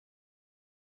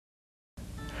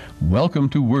Welcome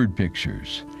to Word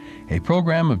Pictures, a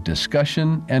program of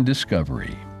discussion and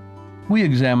discovery. We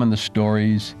examine the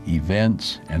stories,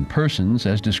 events, and persons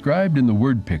as described in the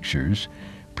Word Pictures,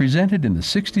 presented in the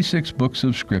 66 books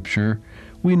of Scripture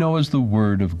we know as the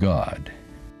Word of God.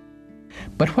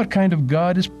 But what kind of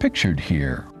God is pictured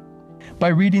here? By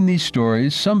reading these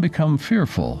stories, some become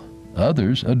fearful,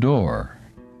 others adore.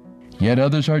 Yet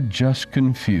others are just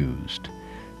confused.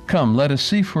 Come, let us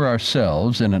see for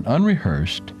ourselves in an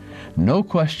unrehearsed,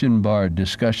 no-question-barred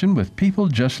discussion with people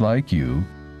just like you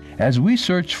as we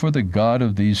search for the God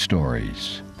of these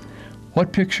stories.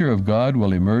 What picture of God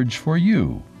will emerge for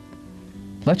you?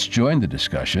 Let's join the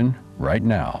discussion right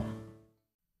now.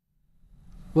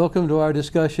 Welcome to our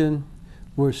discussion.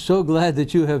 We're so glad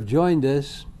that you have joined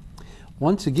us.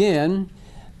 Once again,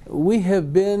 we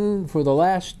have been for the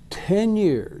last 10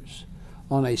 years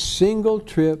on a single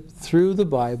trip through the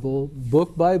Bible,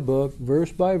 book by book,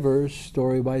 verse by verse,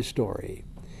 story by story.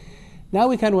 Now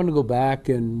we kind of want to go back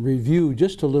and review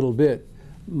just a little bit,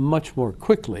 much more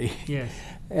quickly, Yes.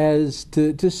 as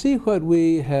to see what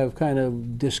we have kind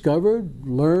of discovered,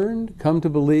 learned, come to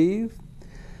believe.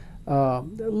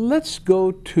 Let's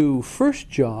go to 1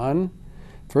 John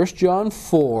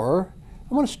 4.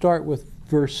 I want to start with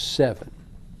verse 7.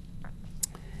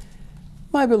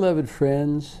 My beloved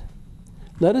friends,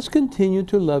 let us continue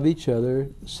to love each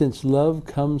other, since love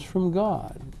comes from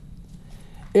God.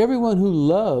 Everyone who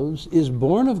loves is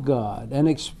born of God and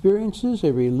experiences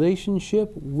a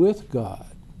relationship with God.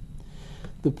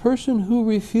 The person who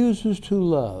refuses to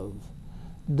love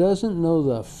doesn't know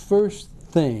the first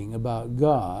thing about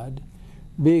God,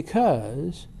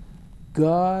 because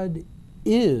God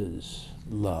is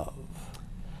love.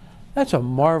 That's a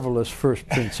marvelous first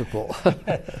principle.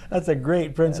 That's a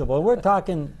great principle. We're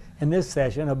talking in this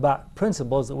session about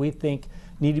principles that we think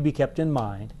need to be kept in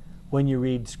mind when you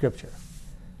read Scripture.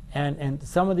 And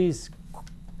some of these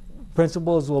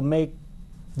principles will make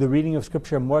the reading of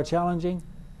Scripture more challenging,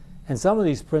 and some of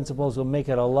these principles will make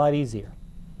it a lot easier.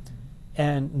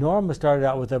 And Norma started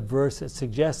out with a verse that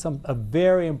suggests a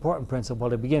very important principle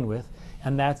to begin with,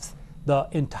 and that's the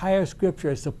entire Scripture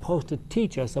is supposed to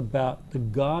teach us about the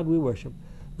God we worship,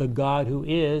 the God who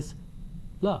is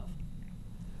love.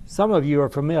 Some of you are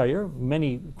familiar,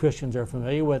 many Christians are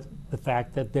familiar with the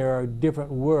fact that there are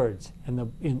different words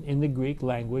in the Greek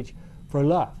language for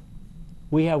love.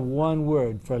 We have one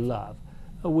word for love.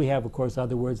 We have, of course,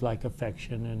 other words like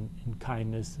affection and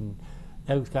kindness and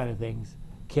those kind of things,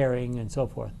 caring and so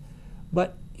forth.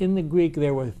 But in the Greek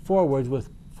there were 4 words with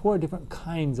 4 different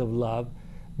kinds of love.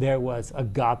 There was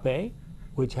agape,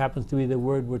 which happens to be the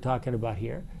word we're talking about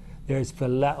here. There's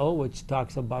phileo, which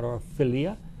talks about, or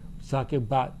philia, which talking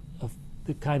about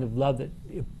the kind of love that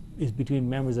is between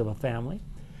members of a family.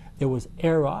 There was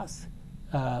eros,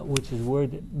 which is a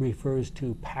word that refers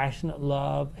to passionate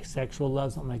love, sexual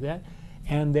love, something like that.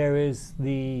 And there is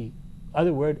the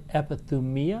other word,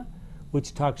 epithumia,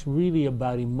 which talks really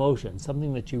about emotion,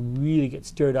 something that you really get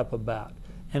stirred up about.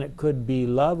 And it could be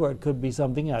love, or it could be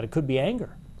something else. It could be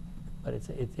anger, but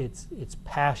it's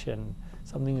passion,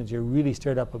 something that you're really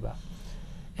stirred up about.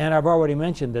 And I've already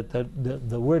mentioned that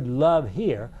the word love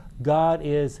here, God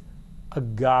is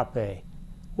agape.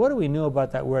 What do we know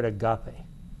about that word agape?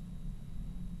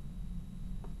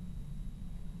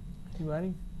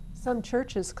 Anybody? Some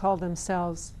churches call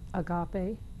themselves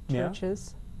agape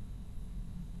churches.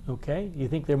 Yeah. Okay. You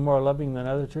think they're more loving than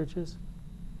other churches?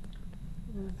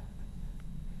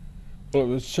 Well, it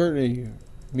would certainly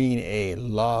mean a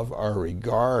love or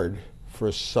regard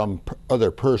for some other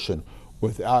person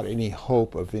without any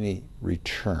hope of any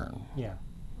return. Yeah.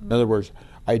 In other words,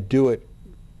 I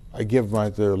give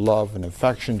their love and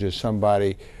affection to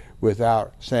somebody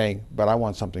without saying, but I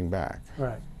want something back.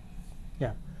 Right.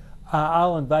 Yeah.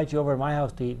 I'll invite you over to my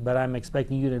house to eat, but I'm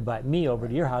expecting you to invite me over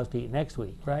to your house to eat next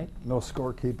week, right? No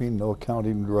scorekeeping, no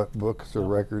counting books or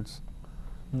records.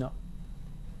 No.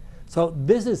 So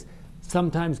this is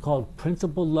sometimes called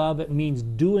principled love. It means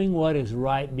doing what is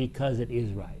right because it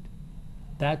is right.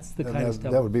 That's the kind of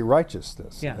stuff. That would be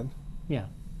righteousness. Yeah. Then. Yeah.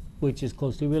 Which is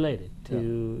closely related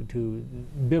to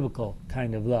biblical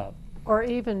kind of love. Or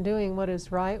even doing what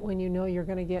is right when you know you're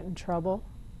going to get in trouble,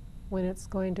 when it's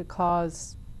going to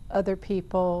cause other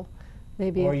people,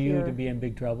 maybe or if you you're to be in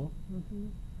big trouble.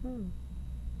 Mm-hmm.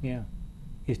 Yeah.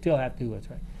 You still have to do what's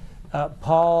right.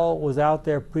 Paul was out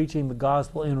there preaching the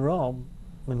gospel in Rome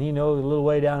when he knows a little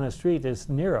way down the street there's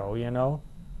Nero, you know.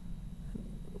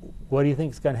 What do you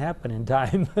think is going to happen in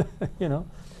time? You know,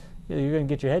 you're going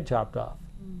to get your head chopped off.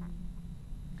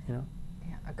 You know?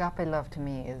 Yeah, agape love to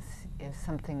me is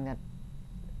something that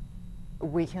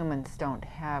we humans don't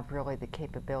have really the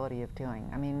capability of doing.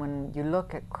 I mean, when you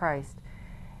look at Christ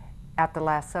at the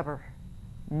Last Supper,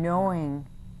 knowing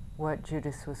what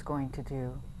Judas was going to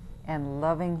do and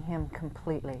loving him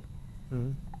completely,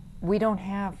 we don't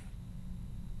have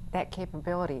that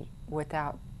capability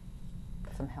without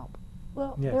some help.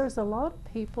 Well, Yes. there's a lot of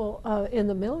people in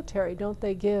the military, don't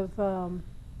they give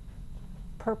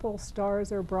purple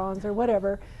stars or bronze or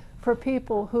whatever for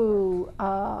people who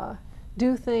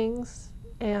do things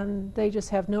and they just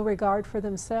have no regard for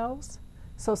themselves?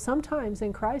 So sometimes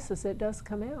in crisis it does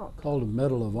come out. Called a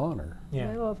Medal of Honor. Yeah.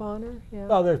 Medal of Honor, yeah.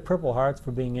 Well, there's Purple Hearts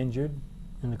for being injured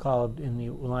in the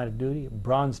line of duty,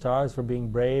 Bronze Stars for being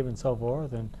brave and so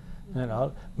forth, and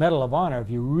Medal of Honor if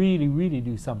you really, really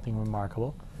do something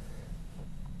remarkable.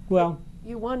 Well,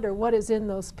 You wonder what is in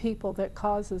those people that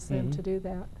causes them to do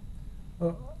that.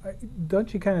 Well,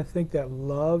 don't you kind of think that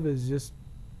love is just,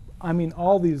 I mean,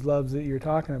 all these loves that you're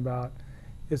talking about,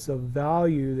 it's a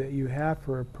value that you have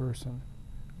for a person.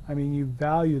 I mean, you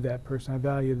value that person. I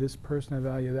value this person. I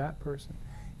value that person.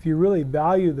 If you really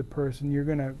value the person, you're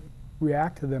going to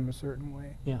react to them a certain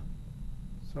way. Yeah.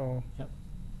 So. Yep.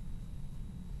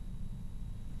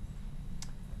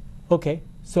 Okay,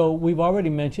 so we've already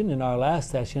mentioned in our last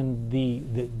session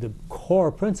the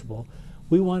core principle.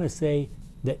 We want to say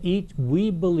that we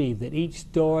believe that each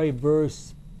story,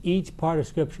 verse, each part of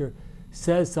Scripture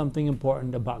says something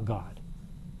important about God.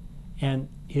 And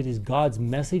it is God's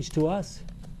message to us.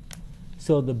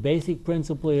 So the basic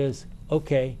principle is,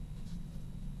 okay,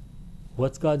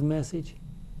 what's God's message?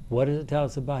 What does it tell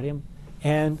us about Him?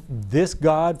 And this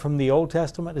God from the Old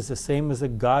Testament is the same as the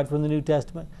God from the New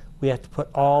Testament. We have to put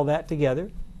all that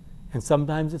together. And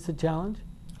sometimes it's a challenge.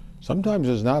 Sometimes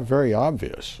it's not very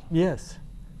obvious. Yes.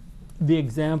 The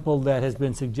example that has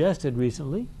been suggested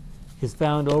recently is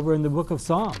found over in the book of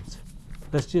Psalms.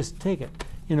 Let's just take it.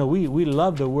 You know, we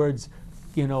love the words,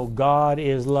 you know, God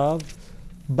is love.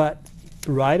 But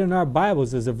right in our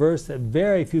Bibles is a verse that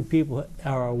very few people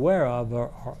are aware of,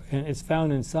 and it's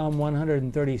found in Psalm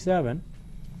 137.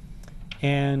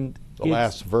 And The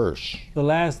last verse. the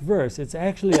last verse. It's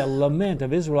actually a lament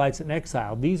of Israelites in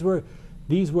exile. These were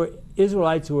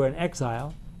Israelites who were in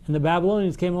exile, and the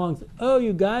Babylonians came along and said, "Oh,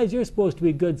 you guys, you're supposed to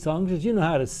be good songsters. You know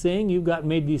how to sing. You've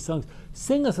made these songs.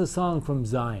 Sing us a song from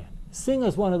Zion. Sing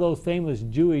us one of those famous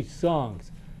Jewish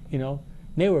songs." You know,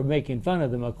 and they were making fun of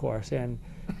them, of course. And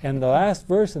the last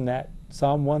verse in that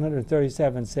Psalm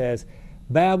 137 says,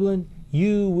 "Babylon,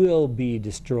 you will be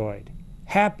destroyed.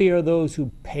 Happy are those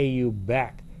who pay you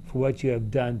back for what you have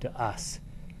done to us,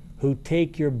 who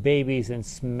take your babies and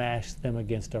smash them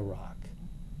against a rock."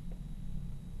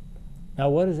 Now,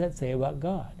 what does that say about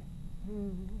God?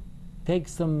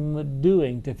 Takes some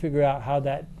doing to figure out how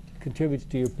that contributes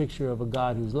to your picture of a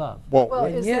God who's love. Well,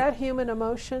 And is yet- that human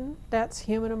emotion? That's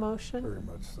human emotion? Very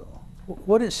much so.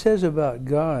 What it says about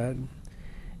God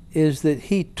is that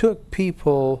He took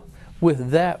people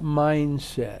with that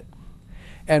mindset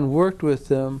and worked with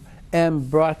them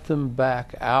and brought them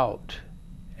back out.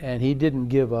 And He didn't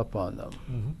give up on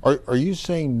them. Are you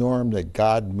saying, Norm, that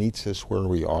God meets us where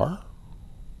we are?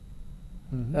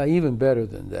 Even better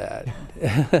than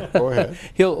that. Go ahead.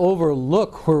 He'll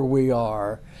overlook where we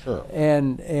are Sure.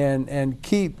 and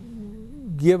keep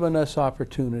giving us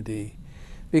opportunity.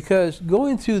 Because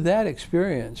going through that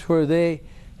experience where they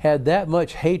had that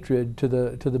much hatred to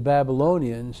the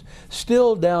Babylonians,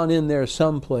 still down in there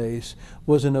someplace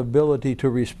was an ability to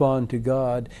respond to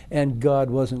God, and God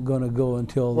wasn't going to go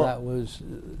until Well, that was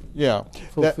Yeah.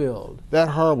 fulfilled. That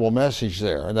horrible message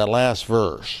there in that last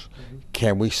verse,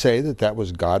 can we say that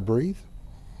was God-breathed?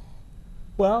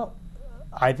 Well,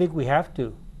 I think we have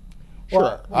to.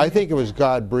 Sure. I think it was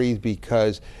God-breathed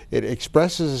because it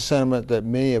expresses a sentiment that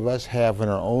many of us have in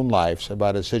our own lives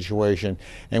about a situation.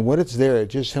 And when it's there, it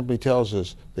just simply tells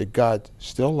us that God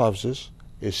still loves us,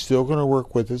 is still going to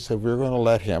work with us if we're going to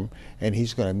let Him, and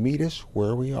He's going to meet us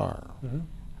where we are.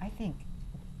 I think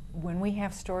when we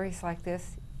have stories like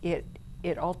this, it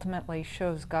ultimately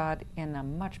shows God in a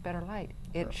much better light.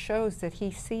 It shows that He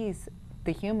sees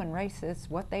the human race as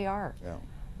what they are. Yeah.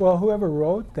 Well, whoever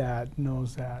wrote that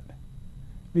knows that.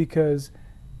 Because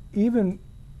even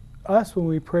us, when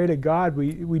we pray to God,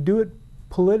 we do it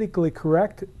politically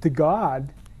correct to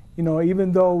God, you know,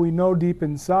 even though we know deep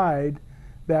inside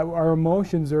that our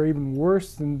emotions are even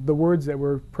worse than the words that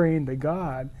we're praying to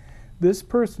God. This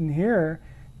person here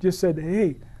just said,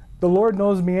 hey, the Lord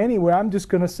knows me anyway, I'm just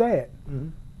going to say it,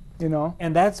 you know.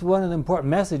 And that's one of the important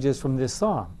messages from this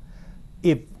psalm.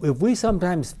 If we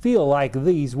sometimes feel like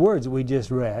these words that we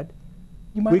just read,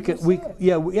 You might we just can say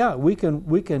it.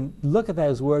 we can look at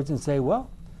those words and say, well,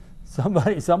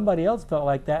 Somebody else felt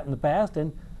like that in the past,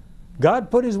 and God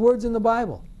put His words in the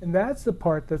Bible. And that's the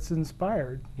part that's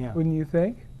inspired, Yeah. wouldn't you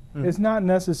think? Mhm. It's not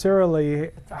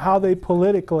necessarily how they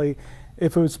politically,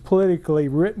 if it was politically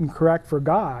written correct for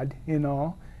God, you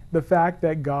know, the fact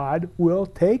that God will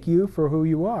take you for who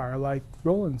you are, like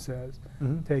Roland says,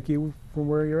 Mhm. take you from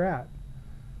where you're at.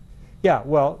 Yeah,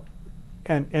 well,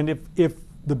 and if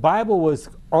the Bible was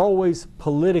always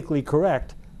politically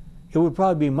correct, it would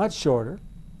probably be much shorter,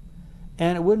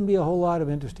 and it wouldn't be a whole lot of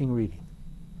interesting reading.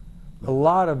 A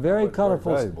lot of very Not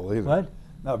colorful. valuable either. What?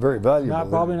 Not very valuable.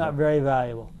 Probably either. not very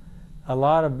valuable. A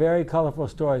lot of very colorful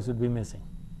stories would be missing.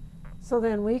 So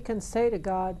then we can say to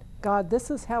God, God,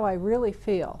 this is how I really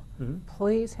feel. Mhm.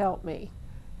 Please help me,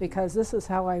 because this is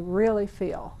how I really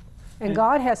feel. And And-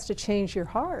 God has to change your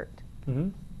heart. Mm-hmm.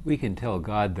 We can tell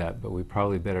God that, but we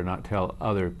probably better not tell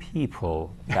other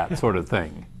people that sort of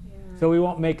thing. So we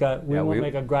won't make a Yeah, we-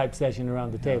 make a gripe session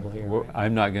around the table here. Well,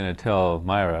 I'm not going to tell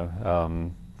Myra,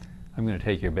 I'm going to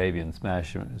take your baby and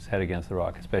smash his head against the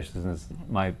rock, especially since it's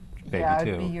my baby Yeah, too.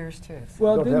 it'd be yours too.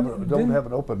 Well, Don't have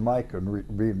an open mic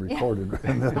and being recorded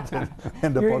and end up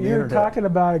on the you're internet. talking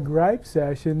about a gripe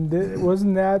session.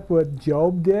 Wasn't that what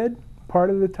Job did part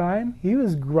of the time? He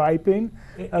was griping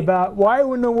about why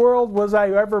in the world was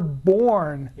I ever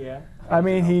born? Yeah. I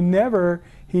mean, he never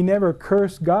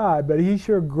cursed God, but he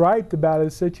sure griped about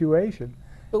his situation.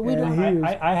 But we And don't. he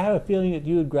was- I have a feeling that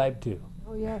you would gripe too.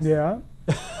 Oh, yes. Yeah.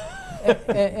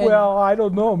 And- Well, I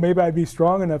don't know. Maybe I'd be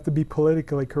strong enough to be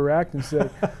politically correct and say,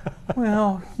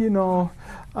 well, you know,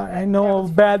 I know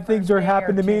bad things are day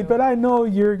happening or to me, two. but I know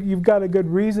you've got a good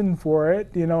reason for it,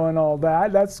 you know, and all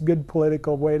that. That's a good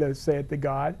political way to say it to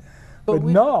God. But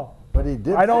no, But he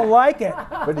did. I don't like it.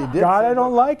 But he did. God, say I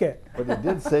don't what- like it. But he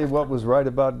did say what was right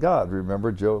about God.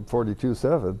 Remember Job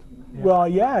 42:7, Well,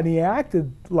 yeah, and he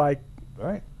acted like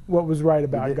right? what was right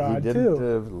about he God, didn't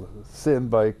too. sin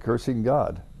by cursing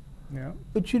God. Yeah.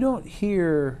 But you don't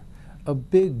hear a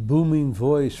big booming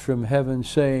voice from heaven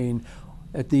saying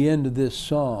at the end of this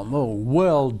psalm, oh,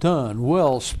 well done,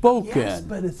 well spoken. Yes,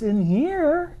 but it's in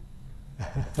here.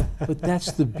 But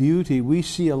that's the beauty. We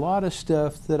see a lot of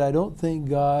stuff that I don't think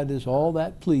God is all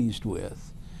that pleased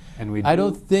with. And we I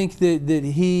don't think that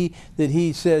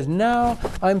he says, now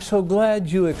I'm so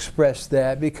glad you expressed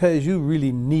that because you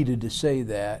really needed to say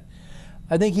that.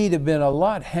 I think he'd have been a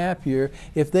lot happier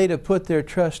if they'd have put their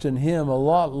trust in him a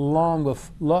lot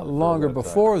longer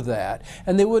before that,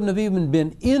 and they wouldn't have even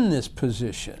been in this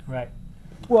position. Right.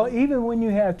 Well, even when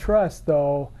you have trust,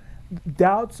 though,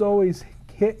 doubts always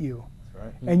hit you.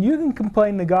 Right. And you can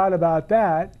complain to God about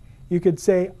that. You could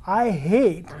say, I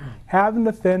hate having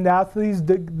to fend out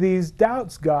these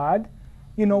doubts, God.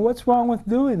 You know, what's wrong with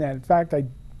doing that? In fact, I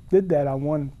did that on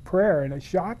one prayer, and it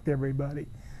shocked everybody.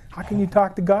 How can you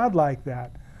talk to God like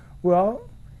that? Well,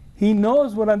 He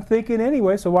knows what I'm thinking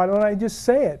anyway, so why don't I just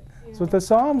say it? That's what the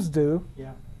Psalms do.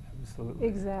 Yeah. Absolutely.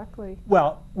 Exactly.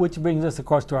 Well, which brings us, of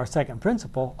course, to our second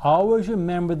principle. Always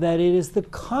remember that it is the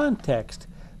context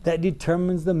that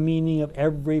determines the meaning of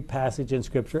every passage in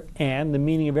Scripture and the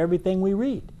meaning of everything we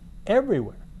read,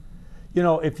 everywhere. You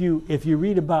know, if you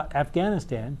read about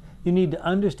Afghanistan, you need to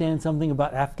understand something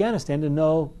about Afghanistan to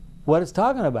know what it's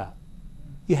talking about.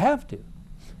 You have to.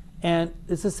 And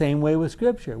it's the same way with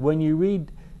Scripture. When you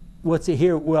read what's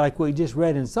here, like we just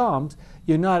read in Psalms,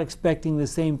 you're not expecting the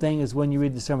same thing as when you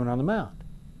read the Sermon on the Mount.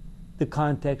 The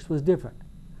context was different.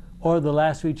 Or the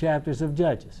last 3 chapters of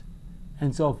Judges,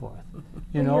 and so forth.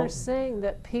 You know? You're saying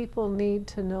that people need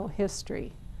to know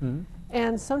history. Mhm.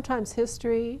 And sometimes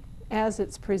history, as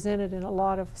it's presented in a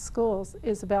lot of schools,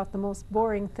 is about the most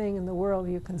boring thing in the world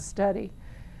you can study.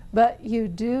 But you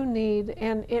do need,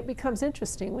 and it becomes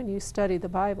interesting when you study the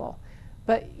Bible,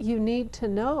 but you need to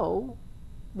know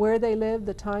where they lived,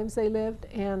 the times they lived,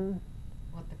 and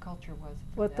What the culture was.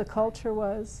 for what the that time. culture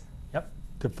was. Yep.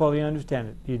 To fully understand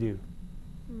it, you do.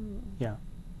 Yeah.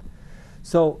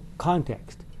 So,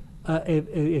 context.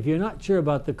 If you're not sure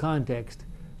about the context,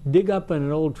 dig up in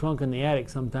an old trunk in the attic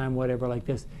sometime, whatever, like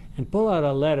this, and pull out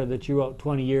a letter that you wrote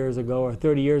 20 years ago or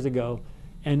 30 years ago,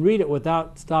 and read it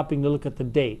without stopping to look at the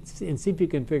dates, and see if you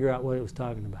can figure out what it was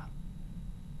talking about.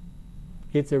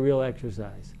 It's a real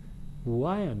exercise.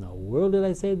 Why in the world did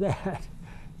I say that?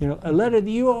 You know, a letter that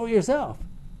you owe yourself.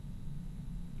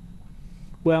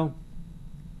 Well,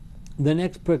 the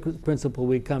next principle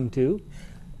we come to.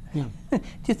 Yeah. Do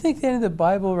you think any of the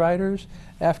Bible writers,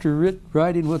 after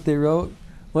writing what they wrote,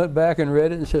 went back and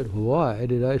read it and said, why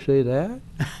did I say that?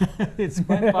 It's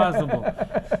quite possible.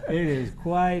 It is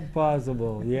quite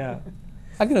possible, yeah.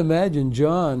 I can imagine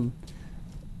John,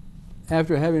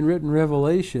 after having written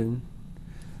Revelation,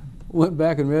 went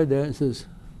back and read that and says,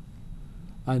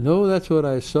 I know that's what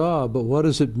I saw, but what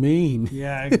does it mean?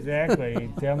 Yeah, exactly.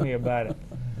 Tell me about it.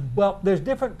 Well, there's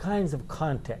different kinds of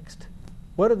context.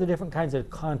 What are the different kinds of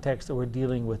context that we're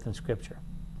dealing with in Scripture?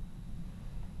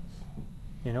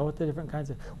 You know what the different kinds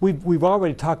of... We've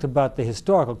already talked about the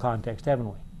historical context, haven't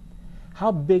we?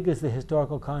 How big is the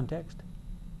historical context?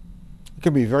 It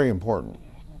can be very important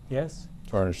Yes?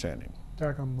 to our understanding.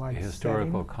 Talking The like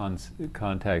historical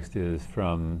context is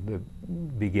from the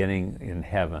beginning in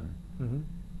heaven, Mm-hmm.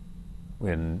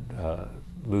 when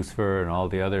Lucifer and all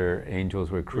the other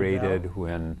angels were created,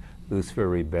 when Lucifer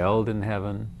rebelled in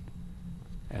heaven,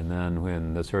 and then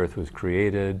when this earth was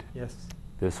created, Yes.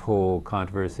 this whole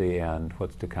controversy and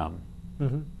what's to come.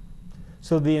 Mm-hmm.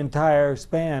 So the entire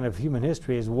span of human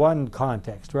history is one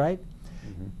context, right?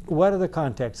 Mm-hmm. What other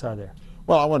contexts are there?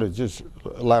 Well, I want to just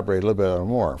elaborate a little bit on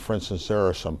more. For instance, there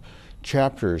are some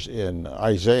chapters in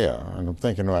Isaiah, and I'm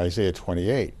thinking of Isaiah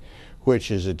 28,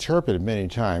 which is interpreted many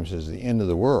times as the end of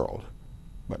the world.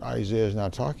 But Isaiah is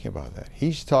not talking about that.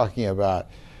 He's talking about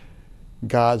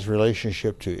God's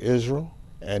relationship to Israel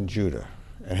and Judah.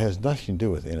 It has nothing to do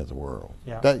with the end of the world.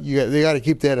 Yeah. They got to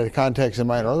keep that in context in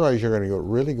mind, otherwise you're going to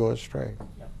really go astray.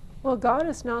 Well, God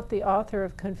is not the author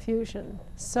of confusion,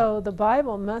 so the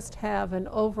Bible must have an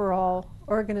overall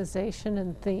organization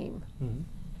and theme. Mm-hmm.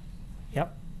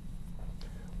 Yep.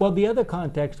 Well, the other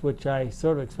context, which I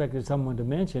sort of expected someone to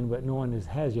mention, but no one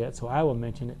has yet, so I will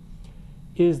mention it,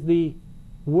 is the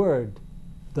word,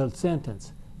 the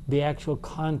sentence, the actual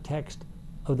context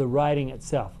of the writing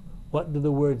itself. What do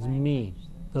the words mean?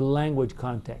 The language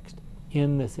context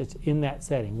in that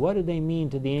setting. What did they mean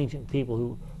to the ancient people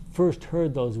who first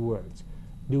heard those words?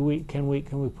 Can we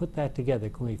put that together?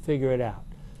 Can we figure it out?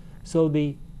 So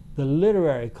the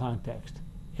literary context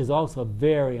is also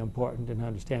very important in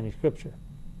understanding Scripture.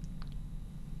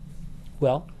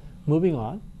 Well, moving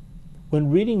on. When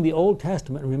reading the Old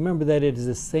Testament, remember that it is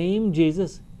the same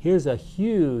Jesus. Here's a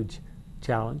huge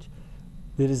challenge.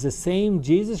 It is the same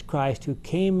Jesus Christ who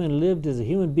came and lived as a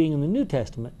human being in the New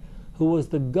Testament, who was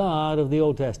the God of the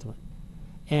Old Testament.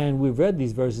 And we've read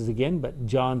these verses again, but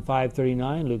John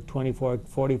 5:39, Luke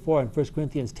 24:44, and 1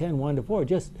 Corinthians 10:1-4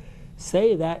 just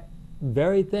say that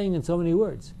very thing in so many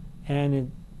words. And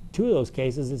in two of those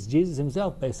cases, it's Jesus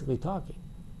himself basically talking,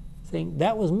 saying,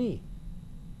 that was me.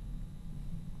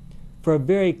 For a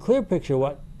very clear picture of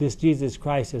what this Jesus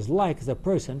Christ is like as a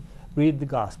person, read the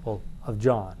Gospel of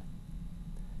John.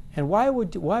 And why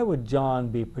would John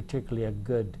be particularly a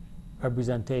good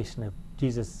representation of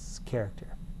Jesus' character?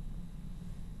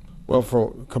 Well,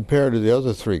 compared to the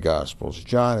other three Gospels,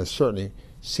 John is certainly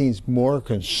seems more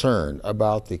concerned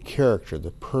about the character,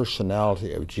 the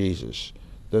personality of Jesus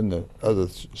than the other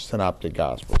synoptic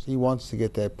Gospels. He wants to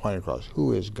get that point across.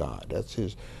 Who is God? That's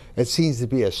his. It seems to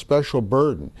be a special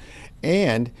burden.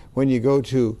 And when you go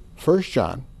to 1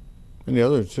 John, and the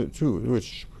other two,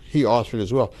 which he authored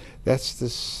as well, that's the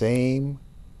same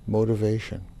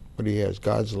motivation. But he has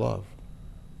God's love.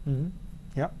 Mm-hmm.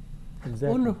 Yep. Exactly.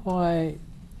 I wonder why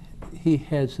he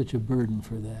had such a burden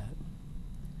for that.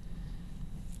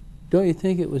 Don't you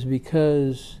think it was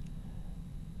because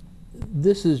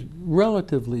this is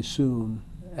relatively soon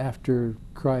after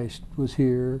Christ was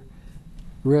here,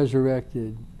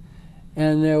 resurrected,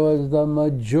 and there was the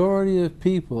majority of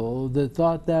people that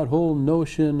thought that whole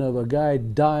notion of a guy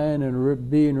dying and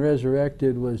being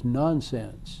resurrected was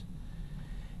nonsense.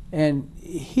 And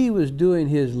he was doing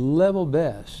his level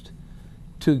best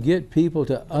to get people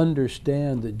to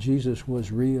understand that Jesus was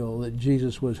real, that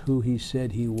Jesus was who he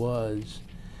said he was.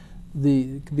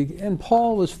 And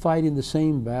Paul was fighting the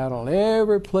same battle.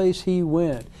 Every place he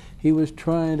went, he was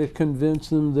trying to convince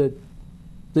them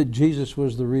that Jesus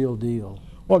was the real deal.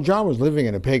 Well, John was living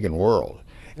in a pagan world,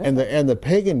 and the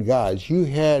pagan gods, you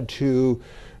had to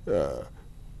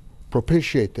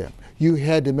propitiate them. You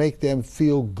had to make them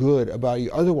feel good about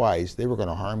you. Otherwise, they were going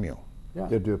to harm you. Yeah.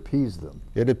 You had to appease them.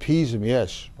 You had to appease them,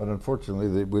 yes. But unfortunately,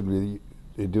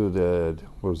 they do the,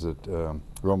 what was it,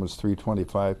 Romans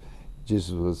 3:25,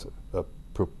 Jesus was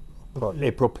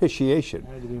a propitiation,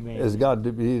 as God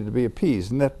needed to be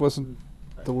appeased, and that wasn't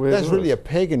the way That's it really was. a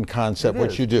pagan concept,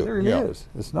 what you do. It really is.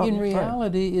 It's not In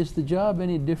reality, is the job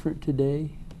any different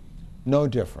today? No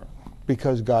different,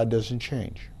 because God doesn't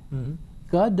change. Mm-hmm.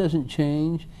 God doesn't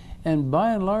change, and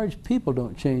by and large, people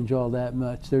don't change all that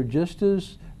much. They're just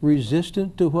as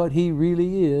resistant to what he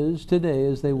really is today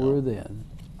as they were then.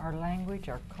 Our language,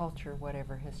 our culture,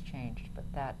 whatever has changed,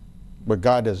 But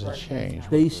God doesn't change.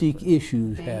 Basic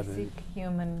issues haven't. basic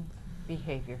human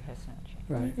behavior has not changed.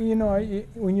 Right. You know,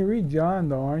 when you read John,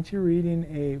 though, aren't you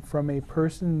reading from a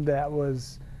person that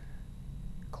was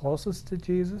closest to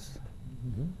Jesus?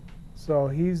 Mm-hmm. So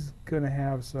he's going to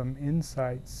have some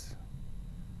insights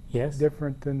Yes.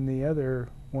 different than the other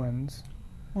ones.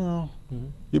 Well,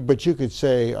 but you could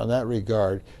say on that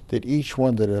regard that each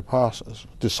one of the apostles,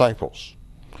 disciples,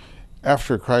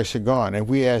 after Christ had gone, and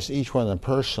we asked each one of them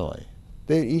personally,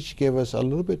 they each give us a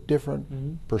little bit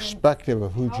different perspective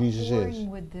of who Jesus How is.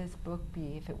 boring would this book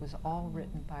be if it was all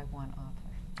written by one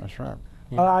author? That's right.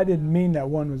 Yeah. I didn't mean that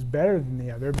one was better than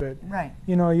the other, but Right.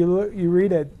 you know, you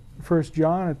read at 1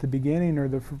 John at the beginning, or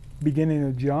the beginning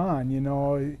of John, you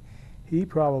know, he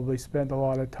probably spent a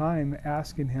lot of time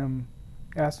asking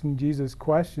Jesus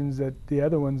questions that the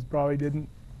other ones probably didn't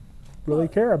really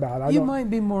care about. You might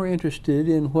be more interested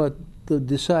in what the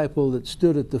disciple that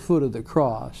stood at the foot of the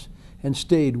cross and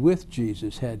stayed with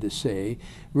Jesus had to say,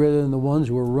 rather than the ones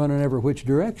who were running every which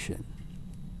direction.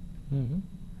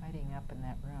 Hiding up in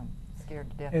that room,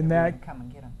 scared to death And that that- would come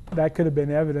and get him. That could have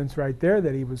been evidence right there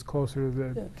that he was closer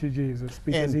to Jesus,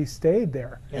 because And- he stayed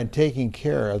there. And taking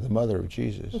care of the mother of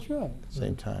Jesus That's right. at the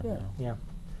same time. Yeah. You know. Yeah.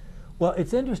 Well,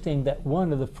 it's interesting that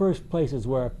one of the first places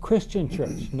where a Christian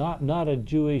church, not a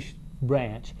Jewish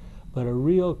branch, but a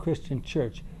real Christian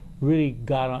church, really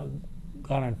got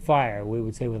on fire, we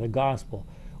would say, with the gospel,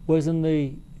 was in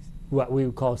the what we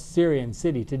would call Syrian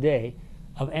city today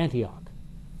of Antioch.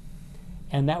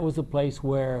 And that was a place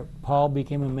where Paul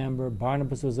became a member,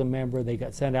 Barnabas was a member, they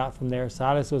got sent out from there,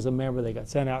 Silas was a member, they got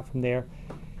sent out from there.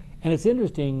 And it's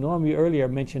interesting, Norm, you earlier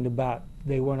mentioned about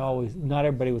they weren't always, not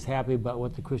everybody was happy about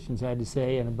what the Christians had to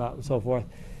say and about so forth.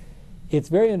 It's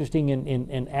very interesting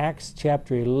in Acts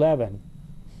chapter 11,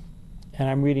 and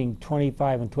I'm reading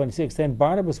 25 and 26. Then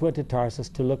Barnabas went to Tarsus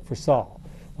to look for Saul.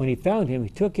 When he found him, he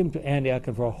took him to Antioch,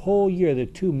 and for a whole year the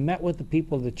two met with the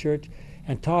people of the church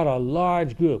and taught a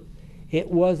large group. It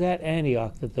was at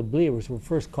Antioch that the believers were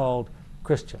first called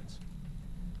Christians.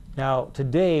 Now,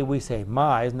 today we say,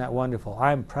 my, isn't that wonderful?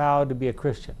 I'm proud to be a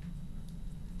Christian.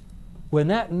 When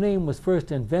that name was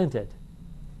first invented,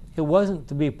 it wasn't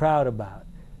to be proud about.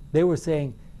 They were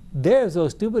saying, there's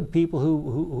those stupid people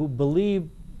who believe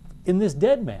in this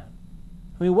dead man.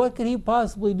 I mean, what could he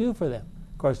possibly do for them?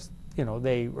 Of course, you know,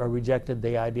 they rejected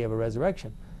the idea of a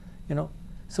resurrection. You know,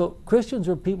 so Christians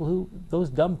were people those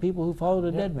dumb people who followed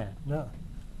a dead man. No.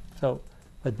 So,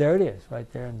 but there it is, right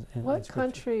there in What Scripture.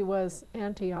 country was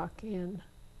Antioch in?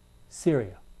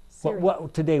 Syria. Syria.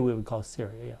 What today we would call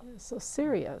Syria, yeah. So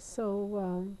Syria.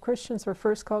 So Christians were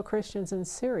first called Christians in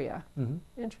Syria. Mm-hmm.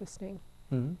 Interesting.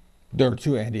 Mm-hmm. There are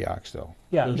two Antiochs, though.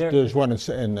 Yeah, there's one in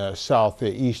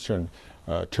southeastern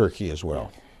Turkey as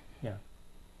well. Yeah,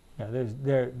 and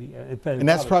And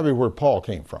that's probably where Paul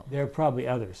came from. there are probably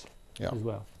others Yeah. as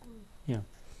well. Yeah.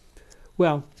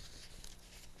 Well,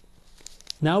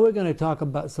 now we're going to talk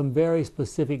about some very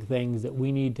specific things that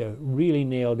we need to really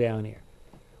nail down here.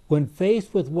 When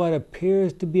faced with what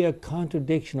appears to be a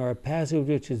contradiction or a passage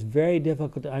which is very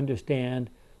difficult to understand,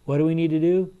 what do we need to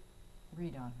do?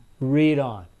 Read on. Read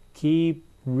on. Keep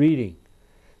reading.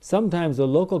 Sometimes the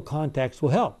local context will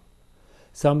help.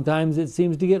 Sometimes it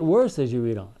seems to get worse as you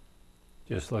read on.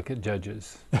 Just look at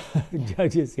Judges.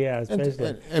 Judges, yeah,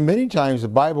 especially. And many times the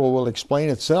Bible will explain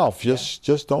itself.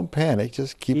 Just don't panic.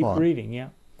 Just keep on. Reading, yeah.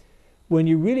 When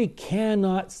you really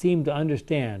cannot seem to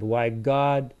understand why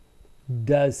God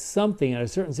does something in a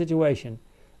certain situation,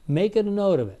 make a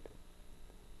note of it.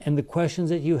 And the questions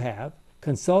that you have,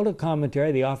 consult a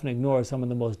commentary. They often ignore some of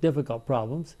the most difficult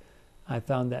problems. I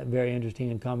found that very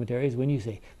interesting in commentaries. When you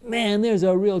say, man, there's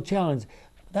a real challenge.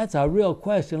 That's a real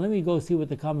question. Let me go see what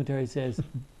the commentary says.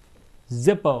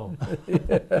 Zippo.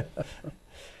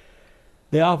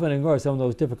 They often ignore some of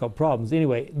those difficult problems.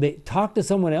 Anyway, they talk to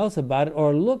someone else about it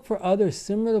or look for other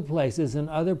similar places in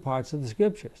other parts of the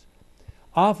Scriptures.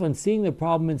 Often seeing the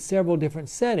problem in several different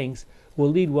settings will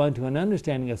lead one to an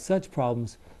understanding of such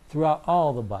problems throughout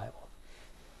all the Bible.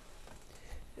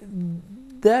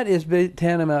 That is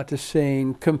tantamount to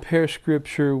saying compare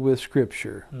Scripture with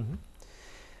Scripture.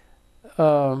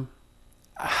 How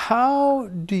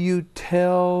do you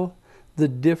tell the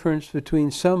difference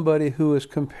between somebody who is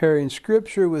comparing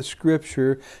Scripture with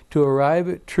Scripture to arrive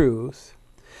at truth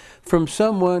from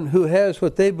someone who has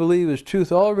what they believe is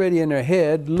truth already in their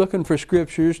head, looking for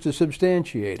Scriptures to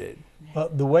substantiate it? Well,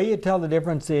 the way you tell the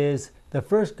difference is the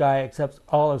first guy accepts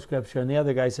all of Scripture and the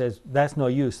other guy says, that's no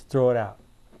use, throw it out.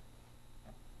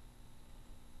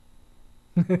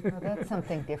 Well, that's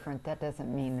something different. That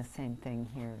doesn't mean the same thing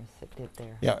here as it did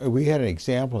there. Yeah, we had an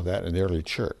example of that in the early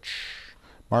church,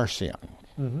 Marcion.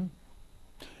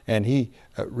 And he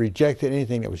rejected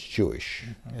anything that was Jewish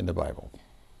in the Bible.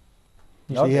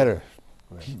 So he had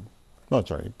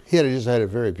just had a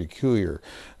very peculiar,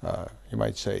 you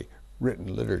might say,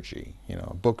 written liturgy. You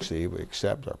know, books that we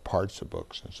accept are parts of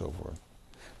books and so forth.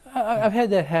 I've had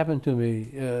that happen to me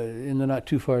in the not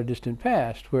too far distant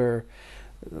past, where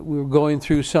we were going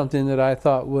through something that I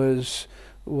thought was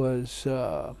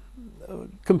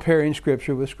comparing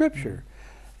Scripture with Scripture,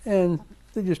 and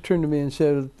they just turned to me and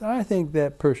said, "I think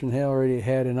that person already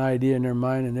had an idea in their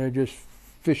mind, and they're just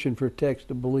fishing for text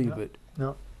to believe it."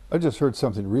 No. I just heard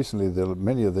something recently that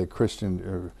many of the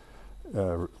Christian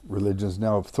religions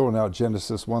now have thrown out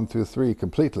Genesis 1 through 3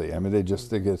 completely. I mean, they just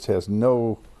think it has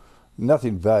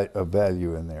nothing of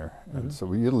value in there. And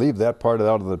so you leave that part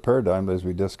out of the paradigm, as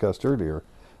we discussed earlier.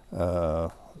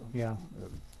 Yeah.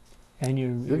 And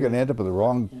You're going to end up with the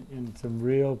wrong in some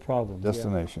real problems.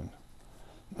 destination.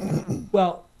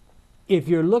 Well, if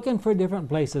you're looking for different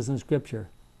places in Scripture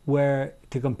where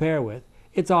to compare with,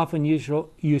 it's often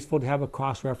useful to have a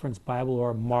cross-reference Bible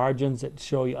or margins that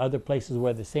show you other places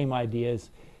where the same idea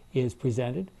is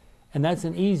presented, and that's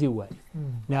an easy way.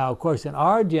 Now, of course, in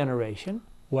our generation,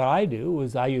 what I do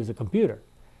is I use a computer,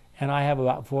 and I have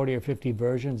about 40 or 50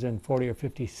 versions and 40 or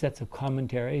 50 sets of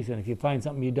commentaries, and if you find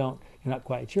something you're not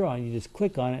quite sure on, you just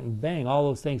click on it and bang, all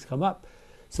those things come up.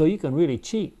 So you can really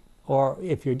cheat. Or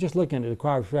if you're just looking at the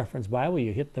cross-reference Bible,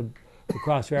 you hit the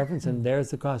cross-reference, and there's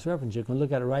the cross-reference. You can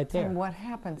look at it right there. And what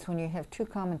happens when you have two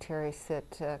commentaries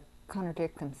that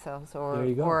contradict themselves There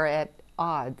you go. or at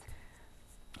odds?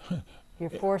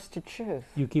 You're forced to choose.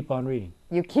 You keep on reading.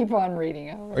 You keep on reading.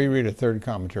 Or you read a third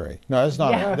commentary. No, that's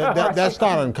not. Yeah. That's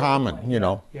not uncommon. You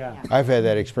know. Yeah. I've had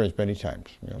that experience many times.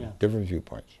 You know, Yeah. different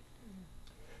viewpoints.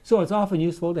 So it's often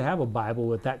useful to have a Bible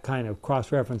with that kind of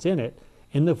cross-reference in it,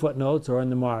 in the footnotes or in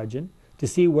the margin, to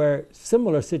see where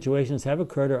similar situations have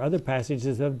occurred or other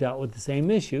passages have dealt with the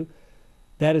same issue.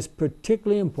 That is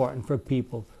particularly important for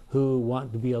people who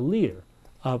want to be a leader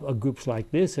of groups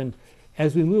like this. And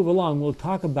as we move along, we'll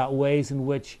talk about ways in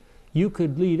which you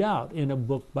could lead out in a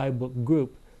book-by-book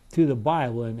group through the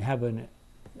Bible and have an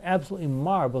absolutely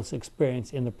marvelous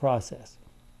experience in the process.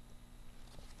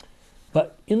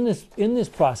 But in this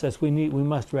process, we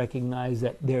must recognize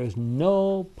that there is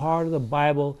no part of the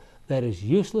Bible that is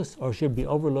useless or should be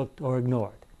overlooked or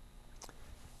ignored.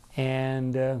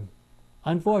 And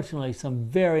unfortunately, some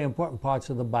very important parts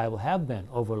of the Bible have been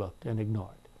overlooked and ignored.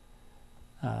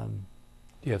 Do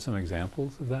you have some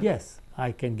examples of that? Yes,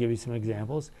 I can give you some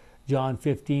examples. John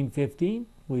 15:15,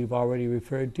 we've already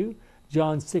referred to.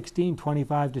 John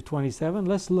 16:25 to 27.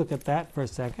 Let's look at that for a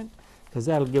second, because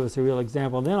that'll give us a real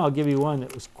example. Then I'll give you one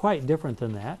that was quite different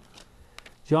than that.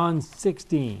 John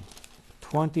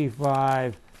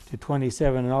 16:25 to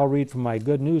 27, and I'll read from my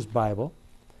Good News Bible.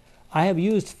 I have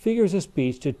used figures of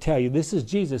speech to tell you, this is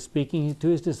Jesus speaking to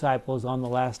his disciples on the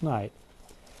last night.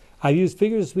 I've used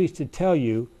figures of speech to tell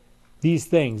you these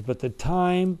things, but the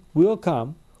time will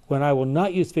come when I will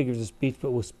not use figures of speech,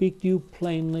 but will speak to you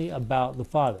plainly about the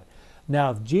Father. Now,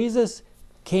 if Jesus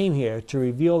came here to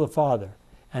reveal the Father,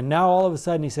 and now all of a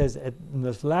sudden he says, at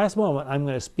this last moment, I'm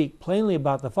going to speak plainly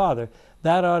about the Father,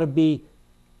 that ought to be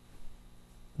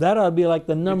like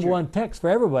the number one text for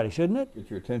everybody, shouldn't it?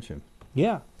 Get your attention.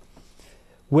 Yeah.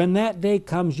 When that day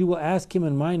comes, you will ask him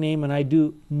in my name, and I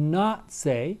do not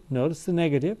say, notice the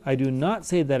negative, I do not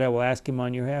say that I will ask him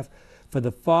on your behalf, for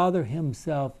the Father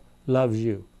himself loves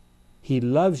you. He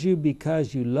loves you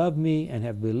because you love me and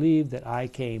have believed that I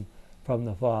came from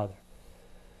the Father.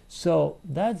 So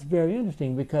that's very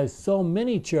interesting, because so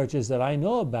many churches that I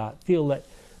know about feel that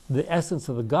the essence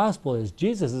of the gospel is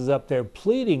Jesus is up there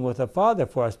pleading with the Father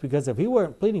for us, because if he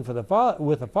weren't pleading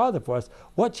with the Father for us,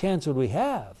 what chance would we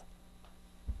have?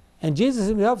 And Jesus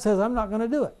himself says, I'm not going to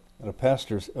do it. And a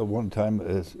pastor one time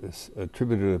is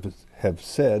attributed to have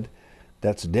said,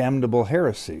 that's damnable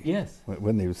heresy. Yes.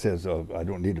 When he says, oh, I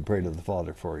don't need to pray to the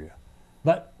Father for you.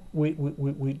 But we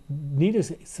need to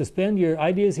suspend your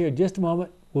ideas here just a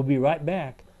moment. We'll be right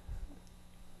back.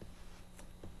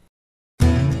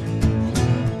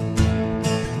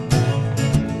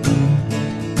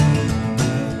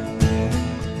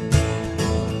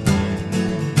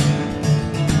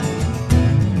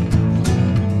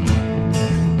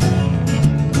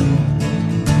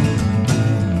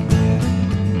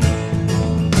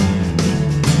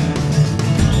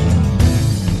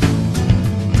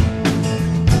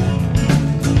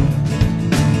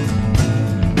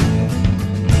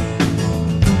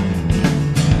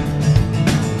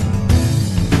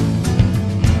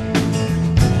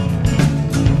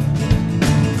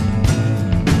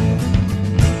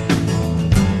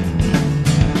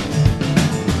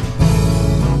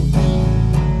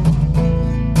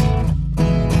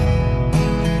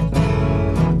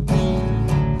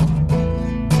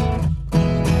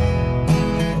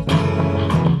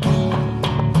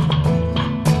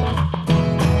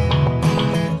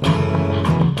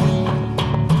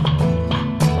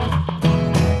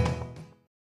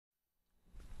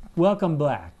 welcome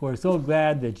back. We're so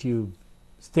glad that you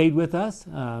stayed with us,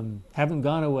 haven't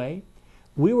gone away.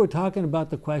 We were talking about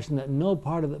the question that no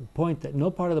part of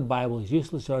the Bible is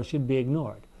useless or should be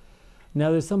ignored.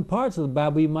 Now, there's some parts of the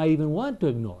Bible you might even want to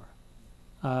ignore.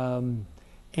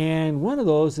 And one of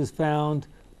those is found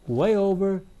way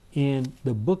over in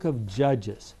the book of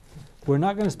Judges. We're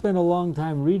not going to spend a long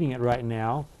time reading it right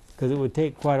now because it would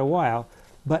take quite a while.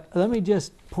 But let me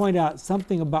just point out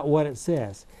something about what it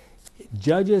says.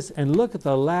 Judges, and look at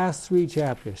the last 3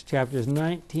 chapters, chapters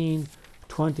 19,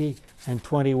 20, and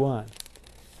 21.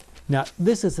 Now,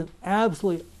 this is an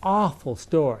absolutely awful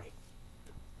story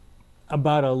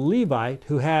about a Levite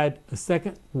who had a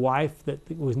second wife that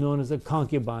was known as a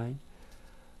concubine,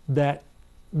 that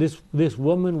this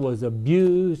woman was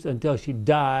abused until she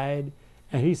died,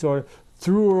 and he sort of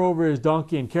threw her over his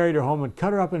donkey and carried her home and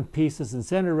cut her up in pieces and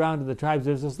sent her around to the tribes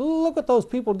and says, look what those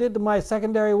people did to my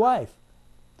secondary wife.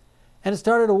 And it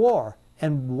started a war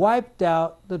and wiped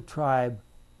out the tribe,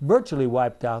 virtually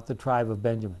wiped out the tribe of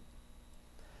Benjamin.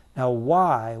 Now,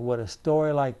 why would a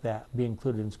story like that be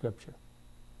included in Scripture?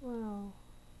 Wow.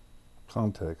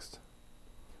 Context.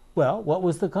 Well, what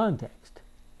was the context?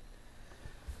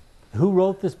 Who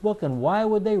wrote this book, and why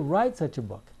would they write such a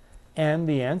book? And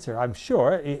the answer, I'm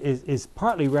sure, is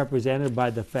partly represented by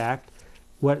the fact,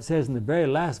 what it says in the very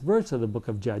last verse of the book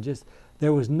of Judges,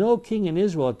 there was no king in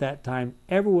Israel at that time.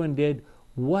 Everyone did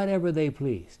whatever they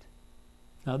pleased.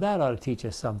 Now that ought to teach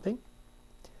us something.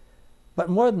 But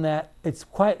more than that, it's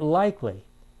quite likely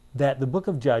that the book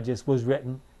of Judges was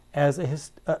written as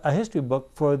a history book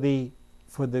for the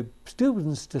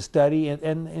students to study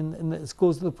in the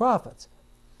schools of the prophets.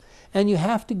 And you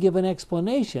have to give an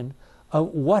explanation of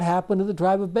what happened to the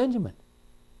tribe of Benjamin.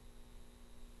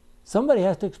 Somebody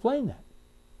has to explain that.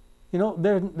 You know,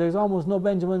 there's almost no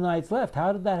Benjaminites left.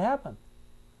 How did that happen?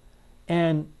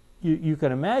 And you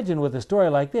can imagine with a story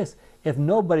like this, if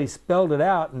nobody spelled it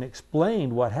out and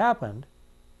explained what happened,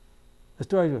 the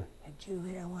story goes, did you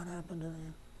hear what happened to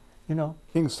them? You know.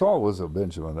 King Saul was a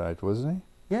Benjaminite, wasn't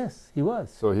he? Yes, he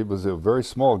was. So he was a very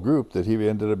small group that he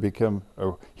ended up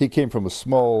he came from a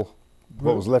small,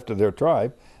 what was left of their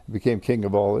tribe, and became king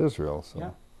of all Israel. So. Yeah.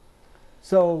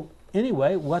 So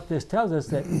anyway, what this tells us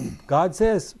that God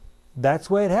says that's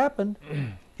the way it happened.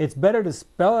 It's better to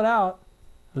spell it out,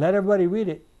 let everybody read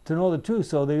it to know the truth,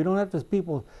 so that you don't have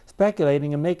people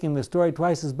speculating and making the story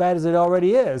twice as bad as it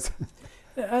already is.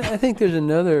 I think there's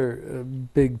another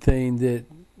big thing that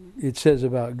it says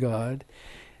about God.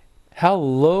 How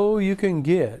low you can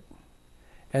get,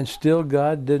 and still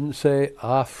God didn't say,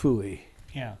 ah, phooey.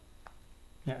 Yeah.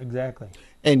 Yeah, exactly.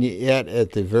 And yet,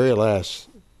 at the very last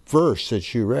verse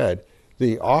that you read,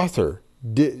 the author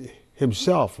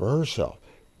himself or herself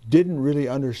didn't really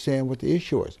understand what the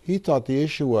issue was. He thought the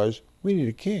issue was, we need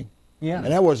a king. Yeah.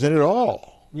 And that wasn't at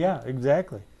all. Yeah,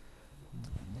 exactly.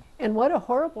 And what a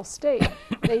horrible state.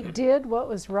 They did what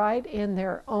was right in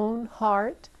their own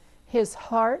heart. His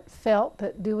heart felt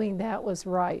that doing that was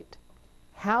right.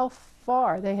 How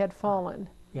far they had fallen.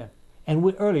 Yeah.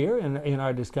 And earlier in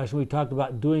our discussion, we talked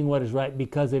about doing what is right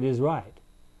because it is right.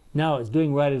 Now it's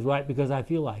doing what is right because I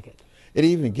feel like it. It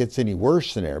even gets any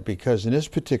worse than there, because in this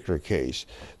particular case,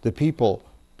 the people,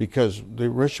 because the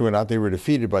rich went out, they were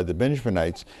defeated by the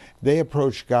Benjaminites, they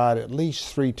approached God at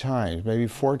least 3 times, maybe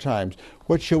 4 times.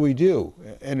 What shall we do?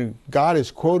 And God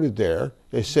is quoted there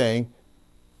as saying,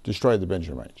 destroy the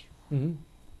Benjamites. Mm-hmm. Do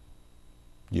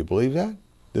you believe that?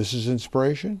 This is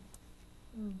inspiration?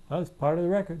 Well, it's part of the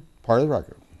record. Part of the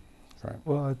record. Right.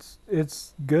 Well,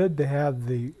 it's good to have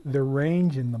the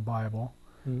range in the Bible.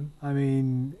 Mm-hmm. I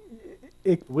mean,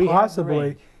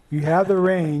 You have the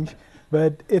range,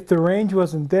 but if the range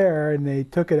wasn't there and they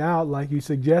took it out, like you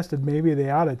suggested, maybe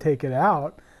they ought to take it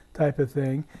out, type of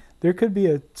thing. There could be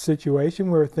a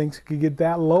situation where things could get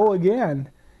that low again,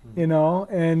 you know,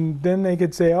 and then they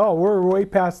could say, "Oh, we're way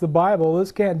past the Bible.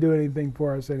 This can't do anything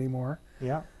for us anymore."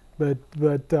 Yeah. But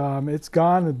it's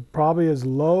gone probably as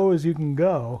low as you can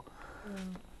go,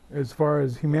 as far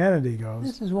as humanity goes.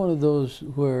 This is one of those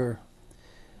where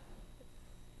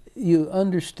you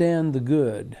understand the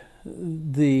good,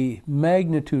 the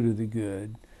magnitude of the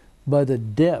good, by the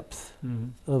depth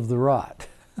of the rot.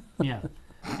 Yeah.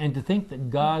 And to think that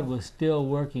God was still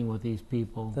working with these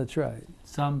people. That's right.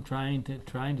 Some trying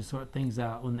to sort things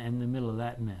out in the middle of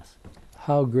that mess.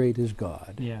 How great is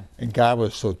God? Yeah. And God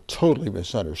was so totally